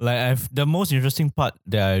 Like the most interesting part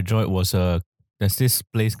that I enjoyed was there's this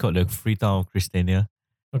place called the Freetown of Christiania.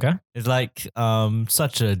 Okay. It's like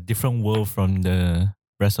such a different world from the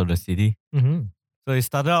rest of the city. Mm-hmm. So it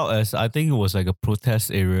started out as, I think it was like a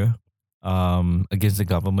protest area against the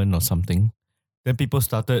government or something. Then people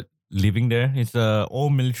started living there. It's a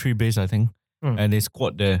old military base, I think, and they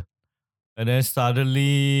squat there. And then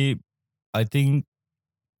suddenly, I think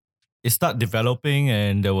it started developing,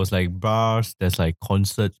 and there was like bars, there's like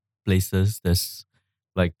concert places, there's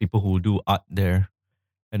like people who do art there.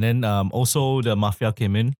 And then also the mafia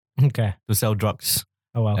came in Okay. to sell drugs.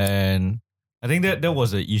 Oh wow. And I think that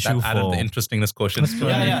was an issue That added for the interestingness quotient.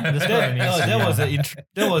 that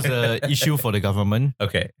was a issue for the government.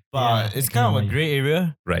 Okay. But it's kind of a gray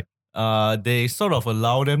area. Right. They sort of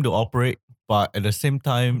allow them to operate, but at the same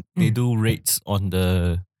time they do raids on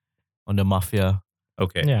the mafia.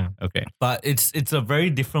 Okay. Yeah. Okay. But it's a very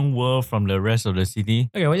different world from the rest of the city.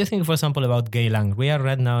 Okay, what do you think, for example, about Geylang? We are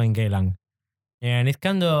right now in Geylang. And it's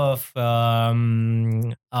kind of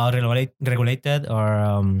regulated,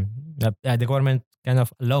 or the government kind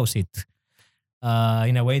of allows it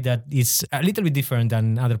in a way that is a little bit different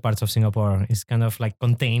than other parts of Singapore. It's kind of like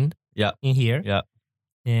contained in here. Yeah.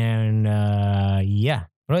 And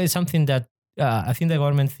probably it's something that I think the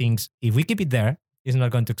government thinks if we keep it there, it's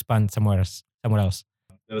not going to expand somewhere else.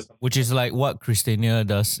 Which is like what Christiania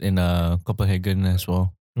does in Copenhagen as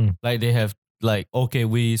well. Like they have like, okay,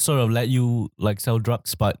 we sort of let you like sell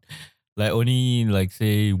drugs, but like only like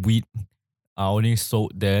say weed are only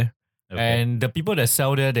sold there. Okay. And the people that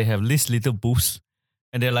sell there, they have this little booths,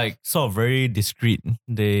 and they're like sort of very discreet.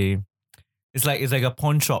 It's like a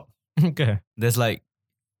pawn shop. Okay. There's like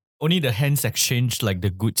only the hands exchange like the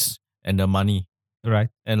goods and the money, Right.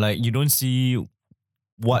 and like you don't see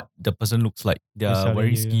what the person looks like. They They're are selling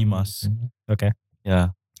wearing you- ski masks. Okay. Yeah,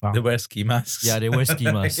 They wear ski masks. yeah, they wear ski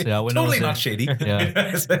masks. Yeah, when I Totally was not shady.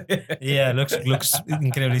 Yeah. Yeah, looks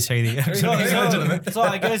incredibly shady. So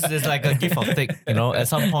I guess there's like a give or take. At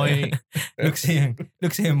some point, looks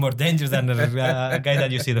even more dangerous than the guy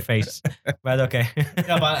that you see the face. But okay.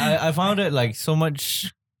 yeah. But I found it like so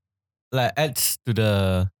much, like adds to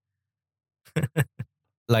the,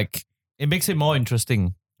 like it makes it more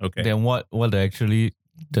interesting Okay. than what actually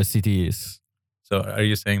the city is. So are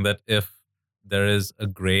you saying that if there is a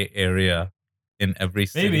gray area in every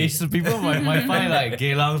city? Maybe so people might find like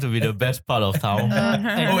Geylang to be the best part of town.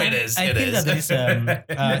 Oh, it is. I It feel is. that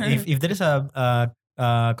there is if there is a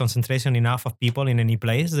concentration enough of people in any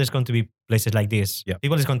place, there's going to be places like this. Yeah.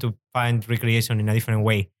 People is going to find recreation in a different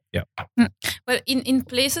way. Well, in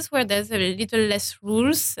places where there's a little less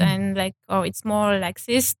rules and like, or it's more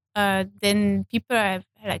laxist, then people have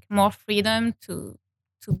like more freedom to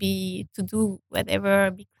do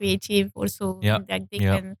whatever, be creative. Also, Yeah, like they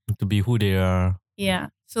yeah. can, To be who they are. yeah.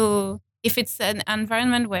 So if it's an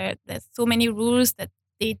environment where there's so many rules that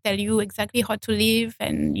they tell you exactly how to live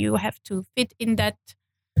and you have to fit in that,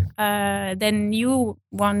 then you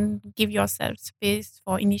won't give yourself space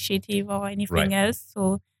for initiative or anything else.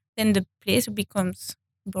 So then the place becomes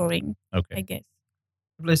boring, Okay. I guess.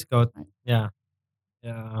 Place go. Yeah.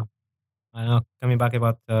 Yeah. I know. Coming back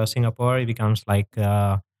about Singapore, it becomes like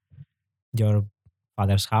your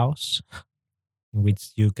father's house, in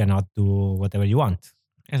which you cannot do whatever you want.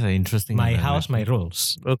 That's an interesting. My house, my analogy.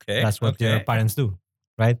 rules. Okay. That's what your okay. parents do,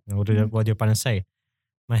 right? What your parents say.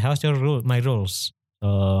 My house, your rule, my rules.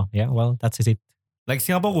 So yeah, well, that's it. Like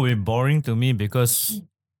Singapore would be boring to me because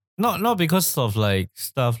not because of like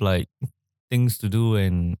stuff like things to do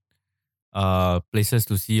and places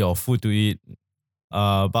to see or food to eat,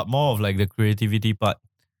 but more of like the creativity part.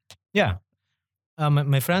 Yeah.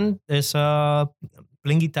 My friend is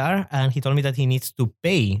playing guitar, and he told me that he needs to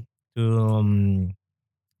pay to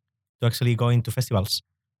actually go into festivals.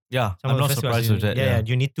 Yeah, Some I'm of the not festivals surprised you with that. need- yeah,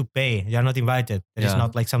 you need to pay. You're not invited. There is Yeah.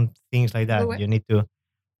 not like some things like that. Oh, what? You need to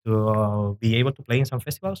be able to play in some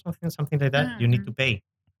festivals, something like that. You need to pay.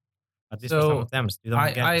 At least for some So, of them, you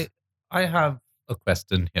don't get. I have a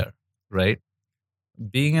question here, right?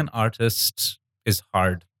 Being an artist is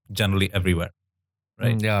hard generally everywhere,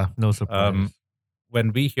 right? Yeah, no surprise.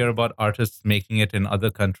 When we hear about artists making it in other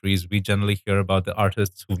countries, we generally hear about the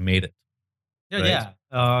artists who've made it, right?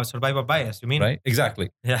 Yeah. Survivor bias. You mean? right? Exactly.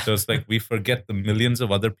 Yeah. So it's like we forget the millions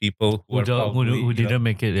of other people who who didn't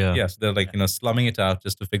make it. Yeah. Yes, they're like, slumming it out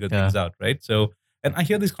just to figure things out, right? So, and I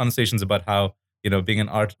hear these conversations about how, being an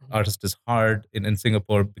artist is hard in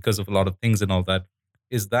Singapore because of a lot of things and all that.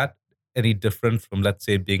 Is that any different from, let's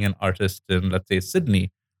say, being an artist in, let's say,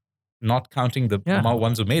 Sydney, not counting the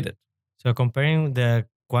ones who made it? So comparing the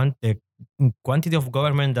quantity of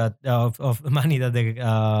government that of money that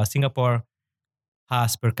the Singapore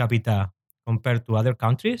has per capita compared to other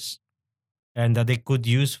countries, and that they could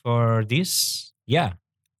use for this, yeah,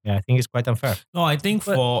 I think it's quite unfair. No, I think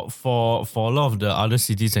for a lot of the other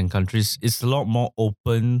cities and countries, it's a lot more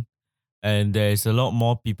open, and there's a lot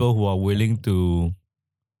more people who are willing to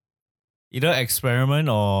either experiment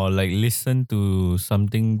or like listen to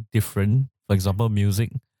something different. For example,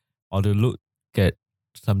 music, or to look at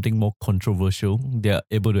something more controversial. They are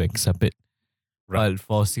able to accept it. Right. But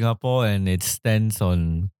for Singapore and its stance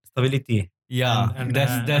on Stability. yeah, and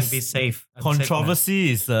that's be safe. and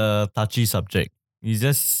controversy is a touchy subject. You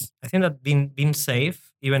just I think that being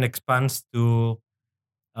safe even expands to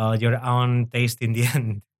your own taste in the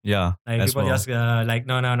end. yeah. Like as people well. just like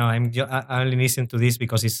no. I only listen to this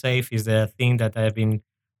because it's safe. Is the thing that I've been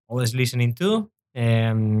always listening to.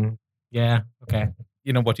 Yeah. Okay.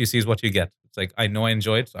 You know, what you see is what you get. It's like, I know I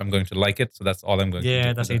enjoy it, so I'm going to like it. So that's all I'm going to do.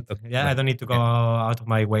 Yeah, that's it. Okay, Yeah, I right. don't need to go out of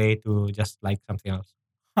my way to just like something else.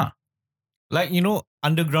 Like,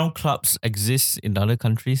 underground clubs exist in other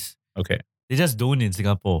countries. Okay. They just don't in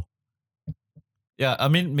Singapore. Yeah, I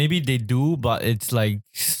mean, maybe they do, but it's like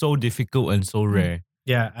so difficult and so rare.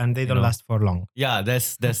 Yeah, and they don't know. last for long. Yeah,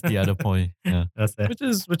 that's the other point. Yeah. That's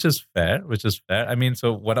it. Which is fair. I mean,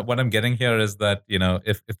 so what I'm getting here is that,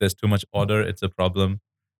 if there's too much order, it's a problem.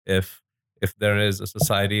 If there is a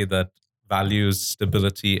society that values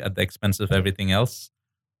stability at the expense of everything else,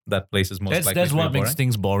 that place is most likely That's to be what makes boring.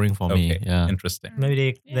 things boring for me. Okay, Yeah. interesting.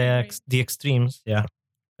 Maybe the extremes. Yeah,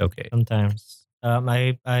 Okay. sometimes.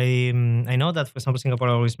 I know that, for example, Singapore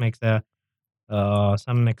always makes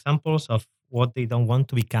some examples of what they don't want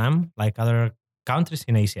to become, like other countries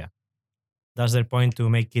in Asia. That's their point, to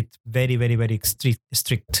make it very, very, very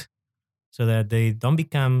strict, so that they don't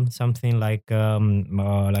become something like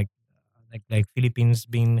Philippines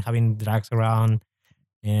having drugs around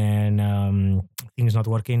and things not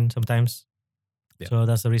working sometimes. Yeah. So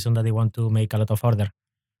that's the reason that they want to make a lot of order.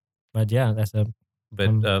 But yeah,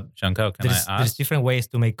 But Shankar, can I there's ask? different ways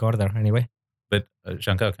to make order anyway. But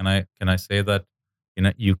Shankar, can I say that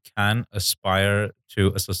you can aspire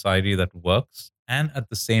to a society that works and at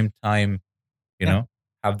the same time,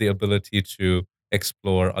 have the ability to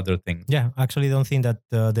explore other things. Yeah, actually, don't think that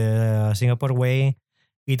the Singapore way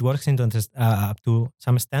it works up to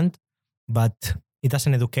some extent, but it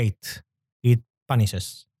doesn't educate; it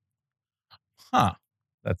punishes. Huh.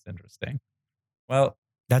 That's interesting. Well,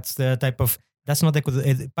 That's the type of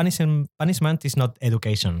punishment is not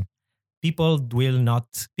education. People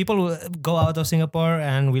will go out of Singapore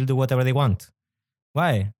and will do whatever they want.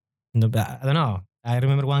 Why? No, I don't know. I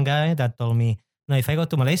remember one guy that told me, "No, if I go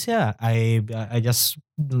to Malaysia, I just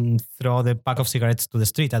throw the pack of cigarettes to the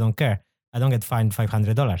street. I don't care. I don't get fined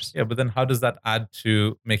 $500." yeah, but then how does that add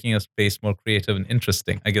to making a space more creative and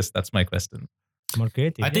interesting? I guess that's my question. More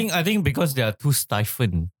creative. I think because they are too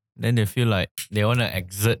stifled, then they feel like they want to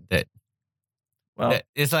exert that. Well,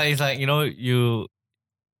 It's like you.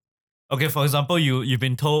 Okay, for example, you've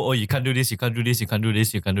been told, oh, you can't do this, you can't do this, you can't do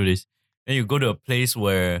this, you can't do this. Then you go to a place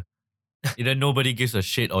where either nobody gives a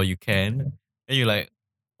shit or you can, and you're like,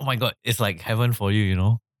 oh my god, it's like heaven for you,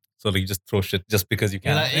 so you just throw shit just because you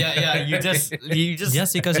You're can. like, yeah, you just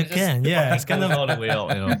Just because you can, yeah, it's kind of all the way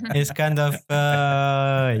out, it's kind of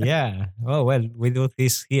yeah. Oh well, we do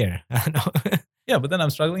this here. Yeah, but then I'm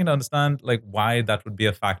struggling to understand like why that would be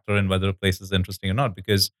a factor in whether a place is interesting or not.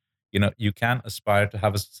 Because you can aspire to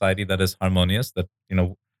have a society that is harmonious. That at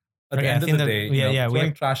the Okay, I end of think the that- day, yeah, we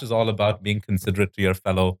throwing trash is all about being considerate to your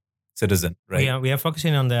fellow citizen, right? We are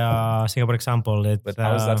focusing on the Singapore example. But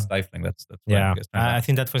how is that stifling? That's what Yeah, I guess trying to I ask.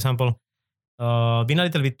 think that, for example, being a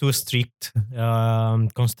little bit too strict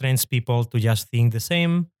constrains people to just think the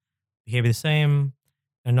same, behave the same,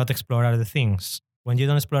 and not explore other things. When you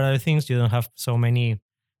don't explore other things, you don't have so many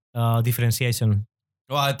differentiation.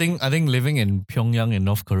 Well, I think living in Pyongyang in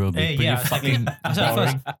North Korea would be pretty fucking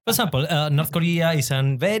boring. For example, North Korea is a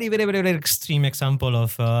very, very, very, very extreme example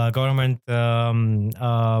of government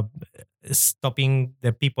stopping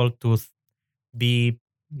the people to be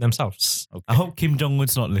themselves. I hope Kim Jong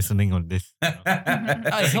Un's not listening on this.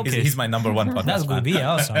 I hope He's my number one podcast. That would be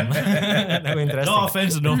awesome. That would be interesting. No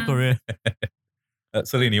offense to North Korea.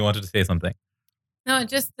 Celine, you wanted to say something. No,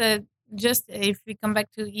 just if we come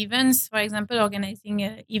back to events, for example, organizing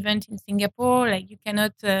an event in Singapore, like you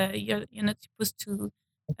cannot, you're not supposed to.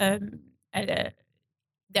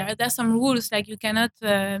 There are some rules, like you cannot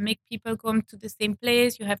make people come to the same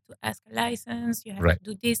place. You have to ask a license. You have Right.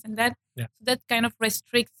 to do this and that. Yeah. So that kind of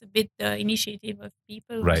restricts a bit the initiative of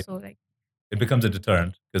people. Right. So like, It becomes a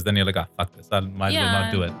deterrent because then you're like, fuck this. I might as well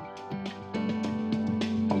not do it.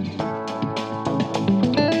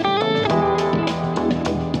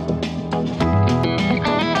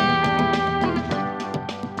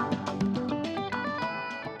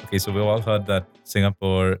 Okay, so we've all heard that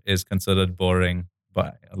Singapore is considered boring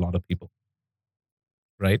by a lot of people,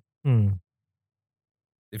 right?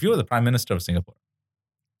 If you were the prime minister of Singapore,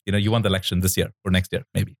 you won the election this year or next year,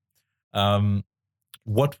 maybe.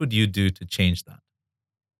 What would you do to change that?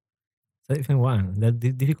 So even one, the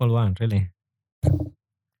difficult one, really.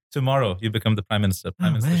 Tomorrow, you become the prime minister,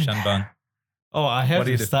 Prime Minister man. Shan Bang. Oh, I have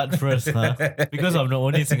to start first, huh? Because I'm the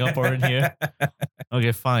only Singaporean here.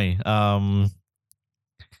 Okay, fine.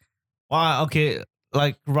 Wow, okay.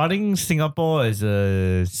 Like running Singapore as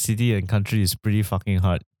a city and country is pretty fucking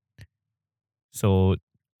hard. So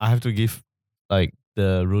I have to give like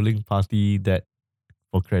the ruling party that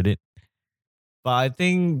for credit. But I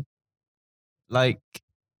think like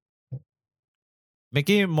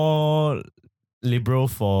making it more liberal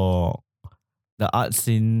for the art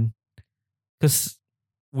scene, because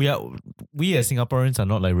we as Singaporeans are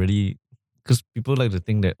not like really, because people like to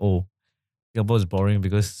think that Singapore is boring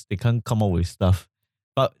because they can't come up with stuff.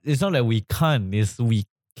 But it's not that we can't, it's we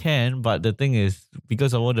can, but the thing is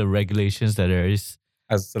because of all the regulations that there is,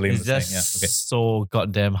 As Salim it's was saying, just yeah. Okay. so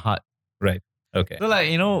goddamn hard. Right. Okay. So like,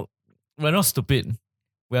 we're not stupid.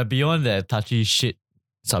 We're beyond that touchy shit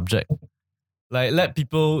subject. Like let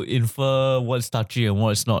people infer what's touchy and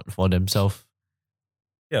what's not for themselves.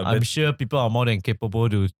 Yeah, I'm but sure people are more than capable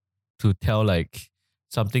to tell like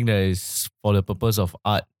something that is for the purpose of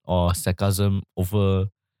art or sarcasm over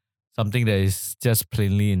something that is just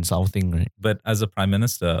plainly insulting, right? but as a prime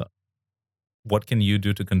minister, what can you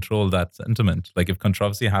do to control that sentiment? Like if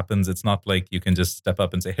controversy happens, it's not like you can just step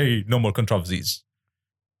up and say, "Hey, no more controversies."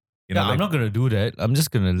 I'm not gonna do that. I'm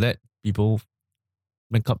just gonna let people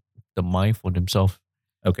make up the mind for themselves.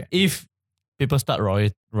 Okay. If people start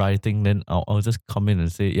rioting, then I'll just come in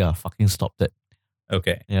and say, yeah, fucking stop that.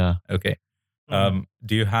 Okay. Yeah. Okay.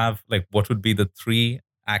 Do you have what would be the 3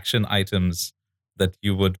 action items that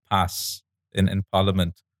you would pass in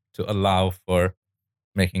Parliament to allow for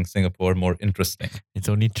making Singapore more interesting? It's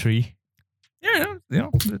only 3. Yeah.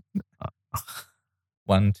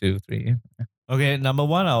 1, 2, 3. Okay, number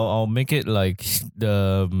 1, I'll make it like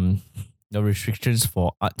the restrictions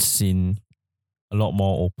for art scene a lot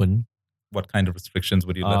more open. What kind of restrictions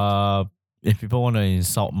would you lift? If people want to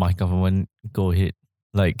insult my government, go ahead.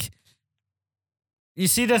 Like, you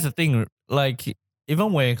see, that's the thing. Like,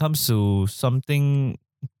 even when it comes to something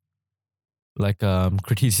like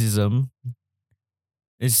criticism,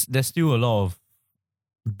 there's still a lot of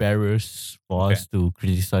barriers for us to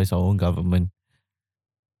criticize our own government.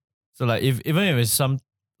 So like even if it's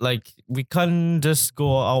we can't just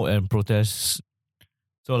go out and protest.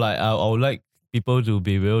 So like I would like people to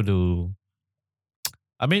be able to,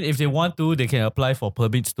 I mean, if they want to, they can apply for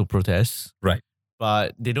permits to protest. Right.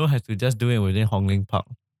 But they don't have to just do it within Hong Lim Park,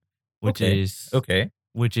 which is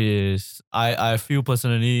I feel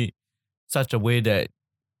personally such a way that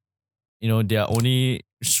they are only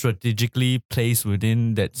strategically placed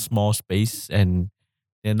within that small space and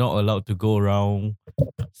they're not allowed to go around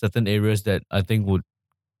certain areas that I think would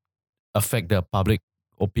affect the public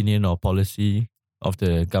opinion or policy of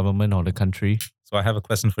the government or the country. So I have a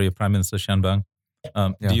question for you, Prime Minister Shan Bang.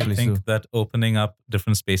 Do you think that opening up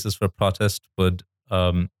different spaces for protest would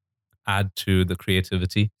add to the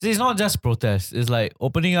creativity? See, it's not just protest. It's like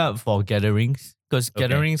opening up for gatherings, because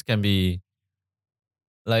gatherings can be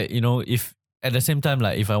like, if at the same time,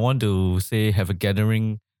 like if I want to say have a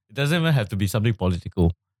gathering, it doesn't even have to be something political.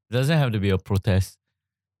 It doesn't have to be a protest.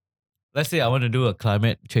 Let's say I want to do a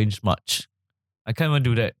climate change march. I can't even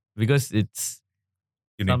do that because it's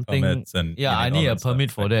you need permits and I need a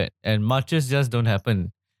permit for that. And marches just don't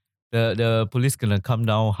happen. The police gonna come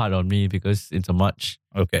down hard on me because it's a march.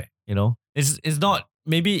 Okay. It's not,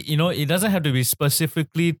 maybe, it doesn't have to be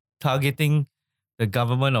specifically targeting the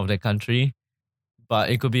government of the country, but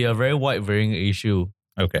it could be a very wide varying issue.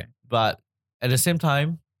 Okay. But at the same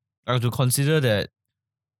time, I have to consider that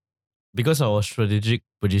because of our strategic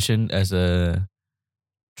position as a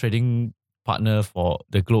trading partner for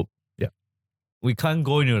the globe, we can't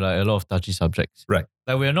go into like a lot of touchy subjects. Right.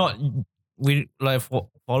 Like for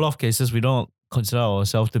a lot of cases, we don't consider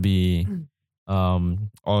ourselves to be on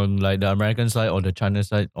like the American side or the China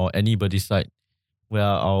side or anybody's side. We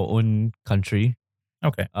are our own country.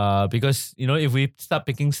 Okay. Because if we start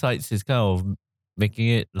picking sides, it's kind of making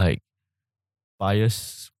it like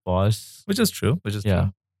bias for us. Which is true.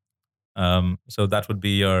 True. So that would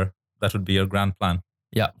be your grand plan.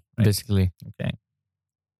 Yeah, right? Basically. Okay.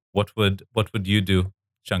 What would you do,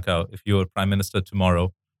 Shankar, if you were prime minister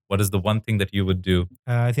tomorrow? What is the one thing that you would do?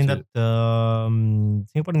 I think that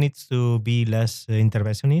Singapore needs to be less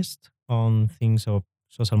interventionist on things of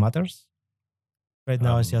social matters. Right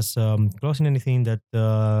now, it's just closing anything that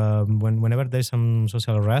whenever there's some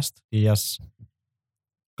social unrest, you just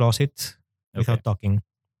close it without talking.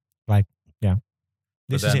 Like, yeah,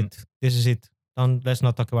 this is then- it. This is it. Let's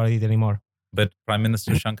not talk about it anymore. But Prime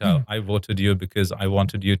Minister Shankar, I voted you because I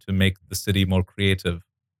wanted you to make the city more creative.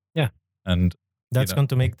 Yeah. And That's going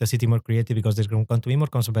to make the city more creative because there's going to be more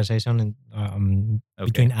conversation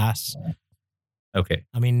between us. Okay.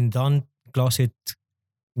 I mean, don't close it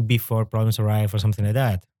before problems arrive or something like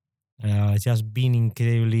that. It's just being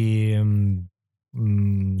incredibly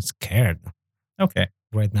scared Okay.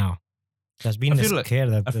 right now. Just being I feel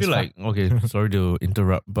scared. I feel like, okay, sorry to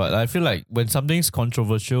interrupt, but I feel like when something's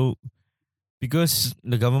controversial, because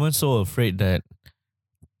the government's so afraid that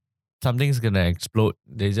something's gonna explode,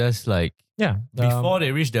 they just like, before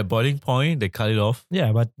they reach their boiling point, they cut it off.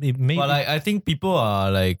 Yeah, but it may. But like, I think people are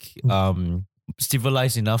like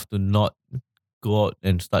civilized enough to not go out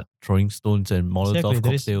and start throwing stones and Molotov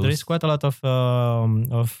cocktails. There is quite a lot of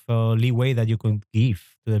leeway that you could give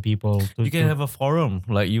to the people. You can have a forum.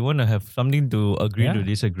 Like, you want to have something to agree to Yeah.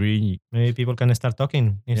 disagree. Maybe people can start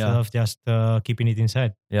talking instead of just keeping it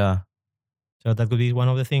inside. Yeah. So that could be one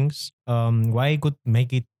of the things. Why could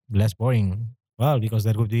make it less boring? Well, because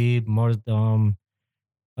there could be more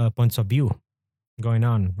points of view going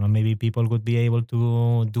on. Or maybe people could be able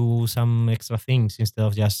to do some extra things instead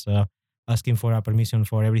of just asking for a permission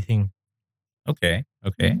for everything. Okay.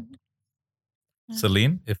 Mm-hmm.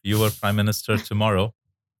 Celine, if you were Prime Minister tomorrow.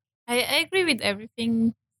 I agree with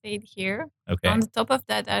everything said here. Okay. On the top of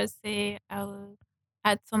that, I'll say I'll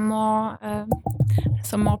add some more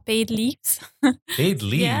paid leaves. Paid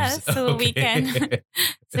leaves. Yeah, so we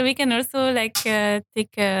can also like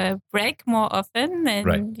take a break more often, and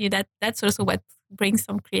Right. that's also what brings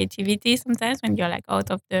some creativity sometimes when you're like out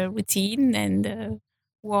of the routine and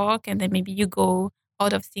work, and then maybe you go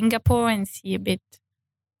out of Singapore and see a bit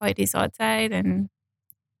how it is outside and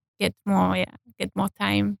get more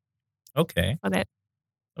time Okay. for that.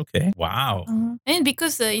 Okay. Wow. And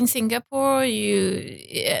because in Singapore,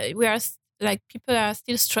 we are like people are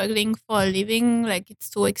still struggling for a living. Like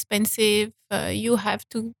it's so expensive. You have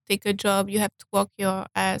to take a job. You have to work your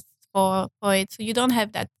ass for it. So you don't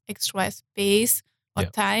have that extra space or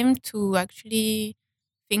time to actually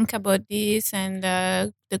think about this. And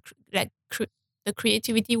the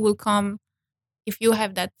creativity will come if you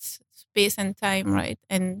have that space and time, right?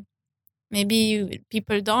 And maybe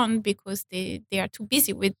people don't because they are too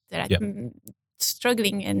busy with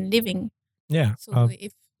struggling and living. Yeah. So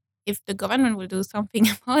if the government will do something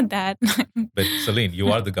about that. But Celine,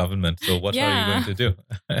 you are the government, so what are you going to do?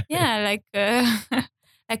 Yeah,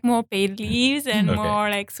 like more paid leaves and more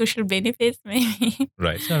like social benefits, maybe.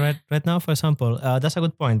 Right. So right now, for example, that's a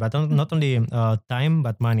good point. But not only time,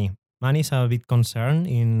 but money. Money is a big concern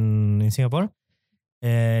in Singapore.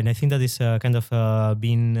 And I think that is kind of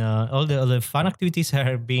being all the fun activities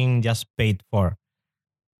are being just paid for.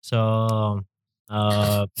 So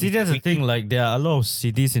see, that's the thing. Like, there are a lot of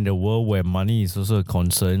cities in the world where money is also a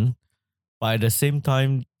concern, but at the same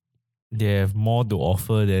time, they have more to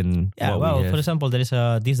offer than what we have. For example, there is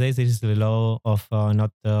these days there is the law of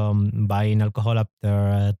not buying alcohol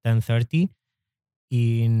after 10:30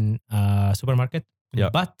 in a supermarket. Yeah.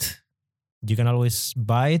 But you can always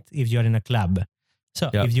buy it if you are in a club. So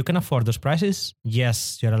if you can afford those prices,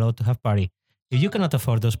 yes, you're allowed to have party. If you cannot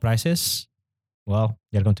afford those prices, well,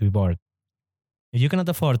 you're going to be bored. If you cannot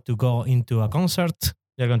afford to go into a concert,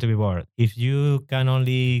 you're going to be bored. If you can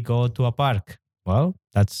only go to a park, well,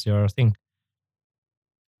 that's your thing.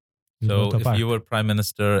 So if you were Prime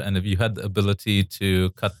Minister and if you had the ability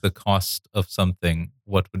to cut the cost of something,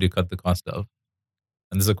 what would you cut the cost of?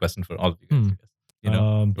 And this is a question for all of you guys, I guess. You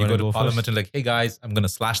know, you go to Parliament and like, hey guys, I'm going to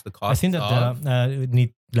slash the cost. I think that we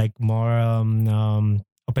need like more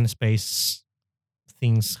open space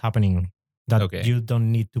things happening that you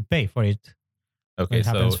don't need to pay for it. Okay, it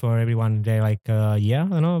happens for everyone. They're like, I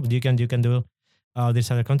don't know, you can do.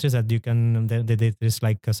 There's other countries that you can. There's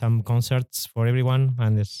like some concerts for everyone,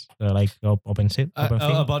 and it's like open thing.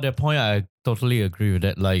 About that point, I totally agree with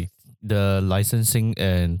that. Like, the licensing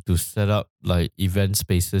and to set up like event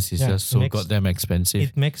spaces is just so goddamn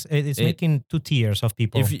expensive. It's making 2 tiers of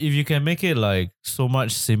people. If you can make it like so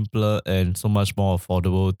much simpler and so much more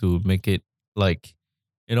affordable to make it like,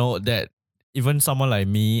 you know, that even someone like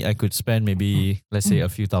me, I could spend maybe let's say a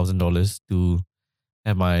few $1,000s to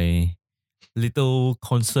have my little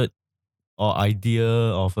concert or idea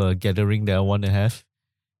of a gathering that I want to have.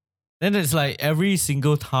 Then it's like every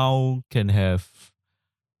single town can have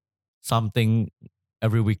something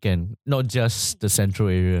every weekend, not just the central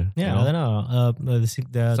area. Yeah, I don't know.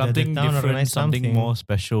 Something the town different, something more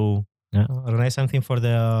special. Organize something for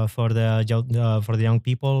the young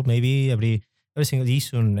people. Maybe every single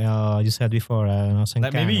Jisun, you said before.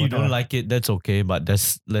 Like maybe you don't whatever. like it, that's okay. But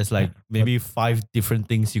there's like maybe 5 different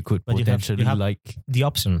things you could But you potentially have like. the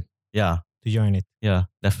option Yeah, to join it. yeah, And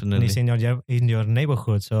definitely. it's in your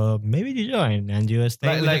neighborhood, so maybe you join and you stay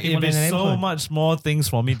with the Like people if in the there's so neighborhood. much more things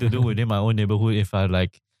for me to do within my own neighborhood, if I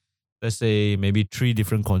like, let's say maybe 3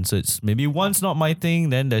 different concerts, maybe one's not my thing,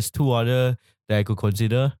 then there's 2 other that I could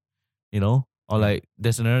consider, or like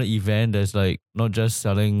there's another event that's like not just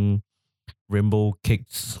selling rainbow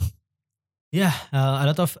cakes. Yeah, a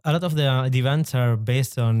lot of the events are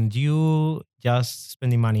based on you just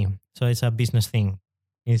spending money, so it's a business thing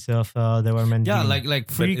instead of the government. Yeah, giving. like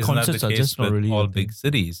But free isn't that the concerts are case just not with really all a thing. big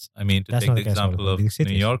cities? I mean, to That's take not the the case with example all of big New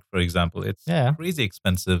cities. York, for example, it's Yeah. crazy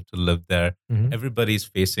expensive to live there. Mhm. Everybody's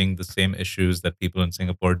facing the same issues that people in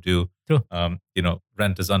Singapore do. True.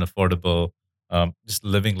 Rent is unaffordable. Just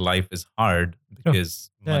living life is hard because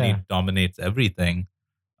money Yeah. dominates everything.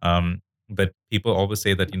 But people always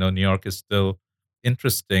say that, New York is still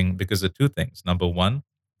interesting because of 2 things. Number one,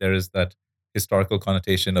 there is that historical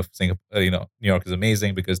connotation of Singapore, New York is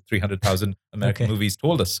amazing because 300,000 American Okay. movies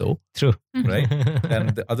told us so, True. right?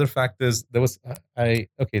 And the other fact is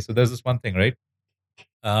so there's this one thing, right?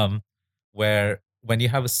 Where when you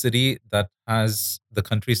have a city that has the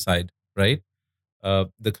countryside, right?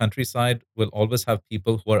 The countryside will always have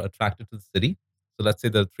people who are attracted to the city. So let's say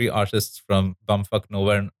there are 3 artists from bumfuck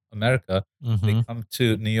nowhere in America. They Mhm. come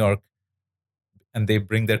to New York and they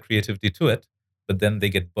bring their creativity to it, but then they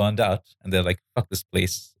get burned out and they're like, fuck this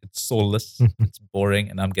place. It's soulless, it's boring,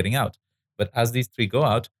 and I'm getting out. But as these 3 go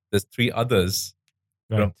out, there's 3 others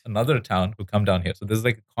Right. from another town who come down here. So there's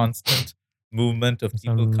like a constant movement of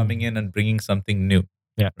people Some- coming in and bringing something new.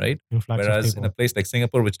 Yeah. Right. Influx of Whereas in a people. place like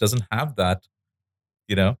Singapore, which doesn't have that,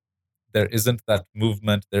 there isn't that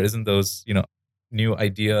movement. There isn't those, new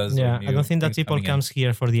ideas. or Yeah, I new don't think that things people coming in. comes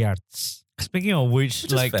here for the arts. Speaking of which,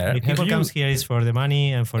 Which is like, fair. The people comes here is for the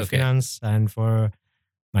money and for Okay. finance and for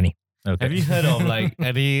money. Okay. have you heard of like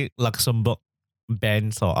any Luxembourg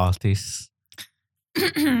bands or artists?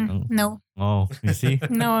 No, Oh, you see,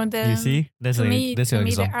 no. you see, that's To an me, that's to an me,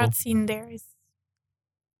 the example. art scene there is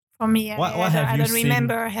for me. What I have you don't seen-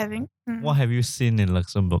 remember having What have you seen in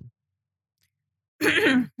Luxembourg?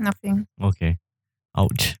 nothing. Okay,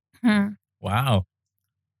 ouch. Hmm. Wow.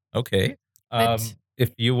 Okay. But-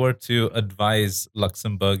 If you were to advise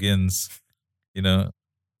Luxembourgians,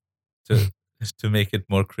 to make it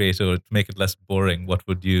more creative or to make it less boring, what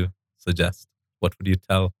would you suggest? What would you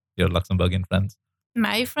tell your Luxembourgian friends?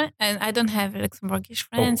 My friend, and I don't have Luxembourgish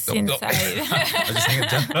friends Oh, no, since no. I was just saying in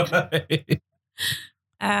general.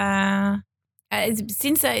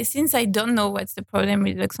 since I don't know what's the problem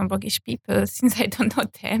with Luxembourgish people, since I don't know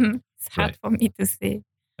them, it's hard Right. for me to say.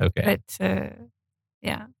 Okay. But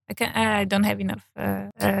yeah, I don't have enough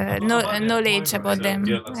knowledge about them.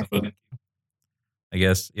 I think. I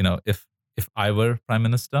guess, if I were prime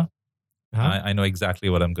minister, Huh? I know exactly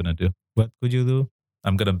what I'm going to do. What could you do?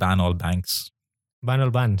 I'm going to ban all banks. Ban all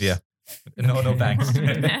bands. Yeah. No banks.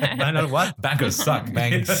 Ban all what? Bankers suck.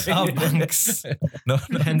 Banks. Oh, banks. No,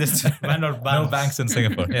 Understood. Ban all no banks. banks in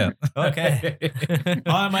Singapore. Yeah. Okay.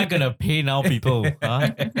 How am I gonna pay now, people?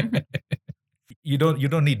 Huh? You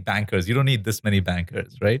don't need bankers. You don't need this many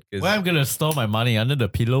bankers, right? 'Cause- Where I'm gonna store my money under the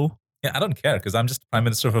pillow? yeah, I don't care because I'm just prime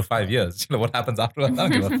minister for 5 years. What happens afterwards? I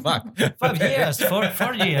don't give a fuck. 5 years.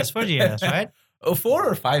 4 years, right? Oh, 4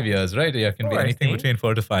 or 5 years, right? Yeah, it can be 4, I anything think. between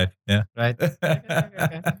 4 to 5. Yeah. Right.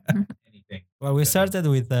 Anything. Well, we started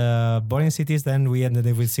with boring cities, then we ended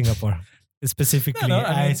up with Singapore. Specifically, No,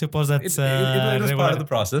 I I mean, suppose that's It was part regular- of the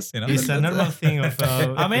process, It's a normal thing of.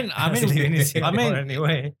 I mean, living in Singapore I mean,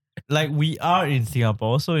 anyway. like we are in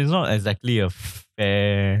Singapore, so it's not exactly a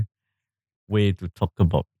fair way to talk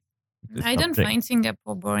about. this I don't subject. find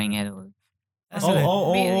Singapore boring at all. Actually,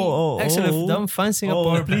 Really? actually, don't find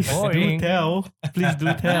Singapore please boring. do tell. Please do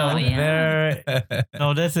tell. Oh, yeah. There,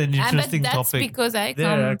 No, that's an But interesting that's topic. because I There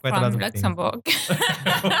are come quite a lot from of things. Luxembourg.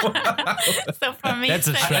 So for me, That's it's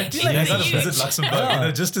a like, stretch. it's I gotta huge. visit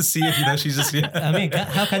Luxembourg, just to see if she's just. I mean,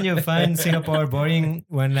 how can you find Singapore boring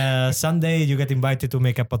when Sunday you get invited to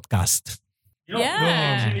make a podcast?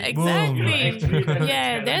 Yeah, Boom. exactly. Boom.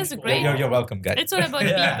 Yeah, there's a great. You're welcome, guys. It's all about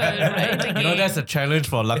people, right? You know, that's a challenge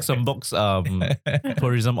for Luxembourg's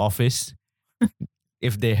tourism office.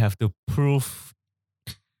 If they have to prove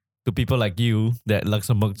to people like you that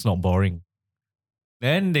Luxembourg's not boring,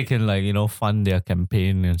 then they can fund their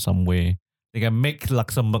campaign in some way. They can make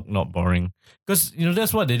Luxembourg not boring. Because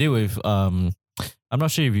that's what they did with I'm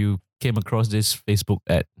not sure if you came across this Facebook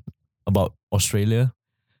ad about Australia.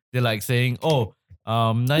 They're like saying, oh,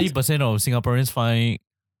 90% of Singaporeans find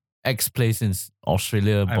X place in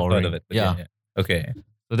Australia I've boring. heard of it. But Yeah. Okay.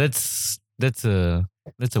 So that's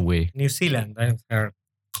a way. New Zealand, I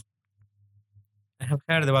have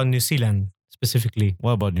heard about New Zealand specifically.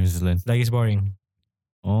 What about New Zealand? Like it's boring.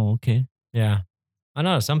 Oh, okay. Yeah. I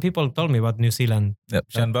know. Some people told me about New Zealand. Yep.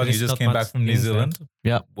 Shanbag, there you is just not came much back from New things there. Zealand.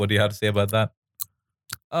 Yeah. What do you have to say about that?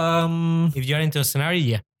 If you're into a scenario,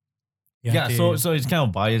 yeah. You have Yeah, to- so it's kind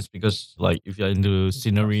of biased because like if you're into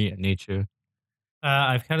scenery and nature.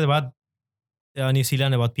 I've heard about New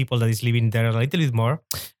Zealand, about people that is living there a little bit more.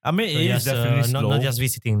 I mean, So it is just, definitely slow. not just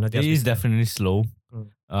visiting. Not It just is visiting. definitely slow.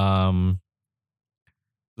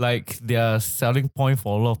 Like their selling point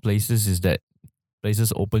for a lot of places is that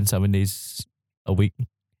places open 7 days a week,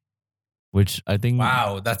 which I think.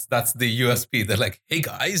 Wow, that's the USP. They're like, hey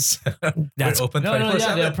guys, That's- we're open No, 24/7.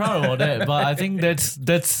 yeah, they're proud about that. But I think that's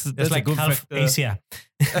That's like a good half factor. Asia.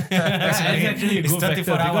 It's actually a It's good factor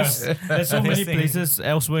 24 because hours. there's so many This thing. places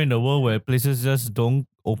elsewhere in the world where places just don't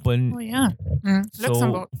open. Oh yeah. So-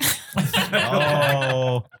 Luxembourg.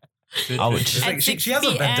 Oh, ouch! It's like At she has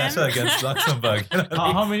a 6 vendetta against Luxembourg.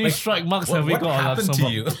 How many strike marks what have we what got on happened to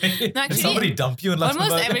Luxembourg? you? No, Did actually, somebody dump you in Luxembourg?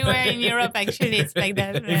 Almost everywhere in Europe, actually, it's like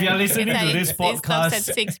that. If you're listening to this it stops at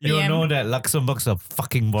podcast, 6 you p.m. know that Luxembourg's a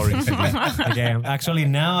fucking boring city. Okay. Actually,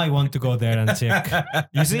 now I want to go there and check.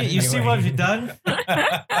 You see Anyway. what you've done?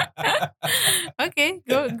 Okay,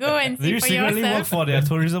 go and Do see you for secretly work yourself. for their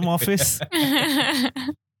tourism office?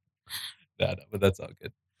 No, but that's all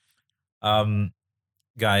good.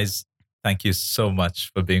 Guys, thank you so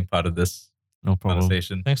much for being part of this No problem.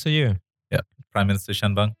 conversation. Thanks to you. Prime Minister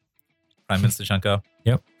Shanbang, Prime Minister Shankar,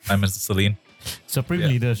 Yep. Prime Minister Celine. Supreme Yeah.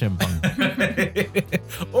 Leader Champagne.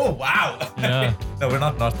 Oh wow! Yeah. No, we're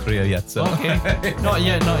not North Korea yet. So Okay. Not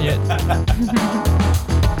yet, not yet.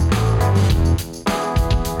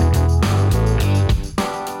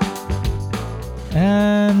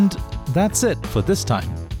 And that's it for this time.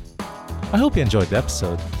 I hope you enjoyed the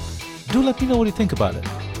episode. Do let me know what you think about it.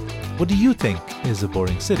 What do you think is a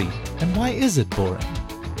boring city, and why is it boring?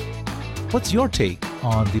 What's your take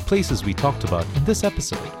on the places we talked about in this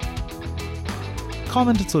episode?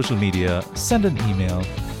 Comment on social media, send an email,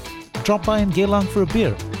 drop by in Geylang for a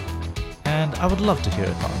beer, and I would love to hear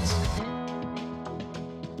your thoughts.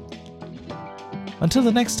 Until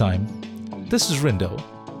the next time, this is Rindo,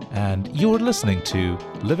 and you are listening to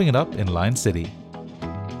Living It Up in Lion City.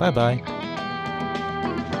 Bye bye.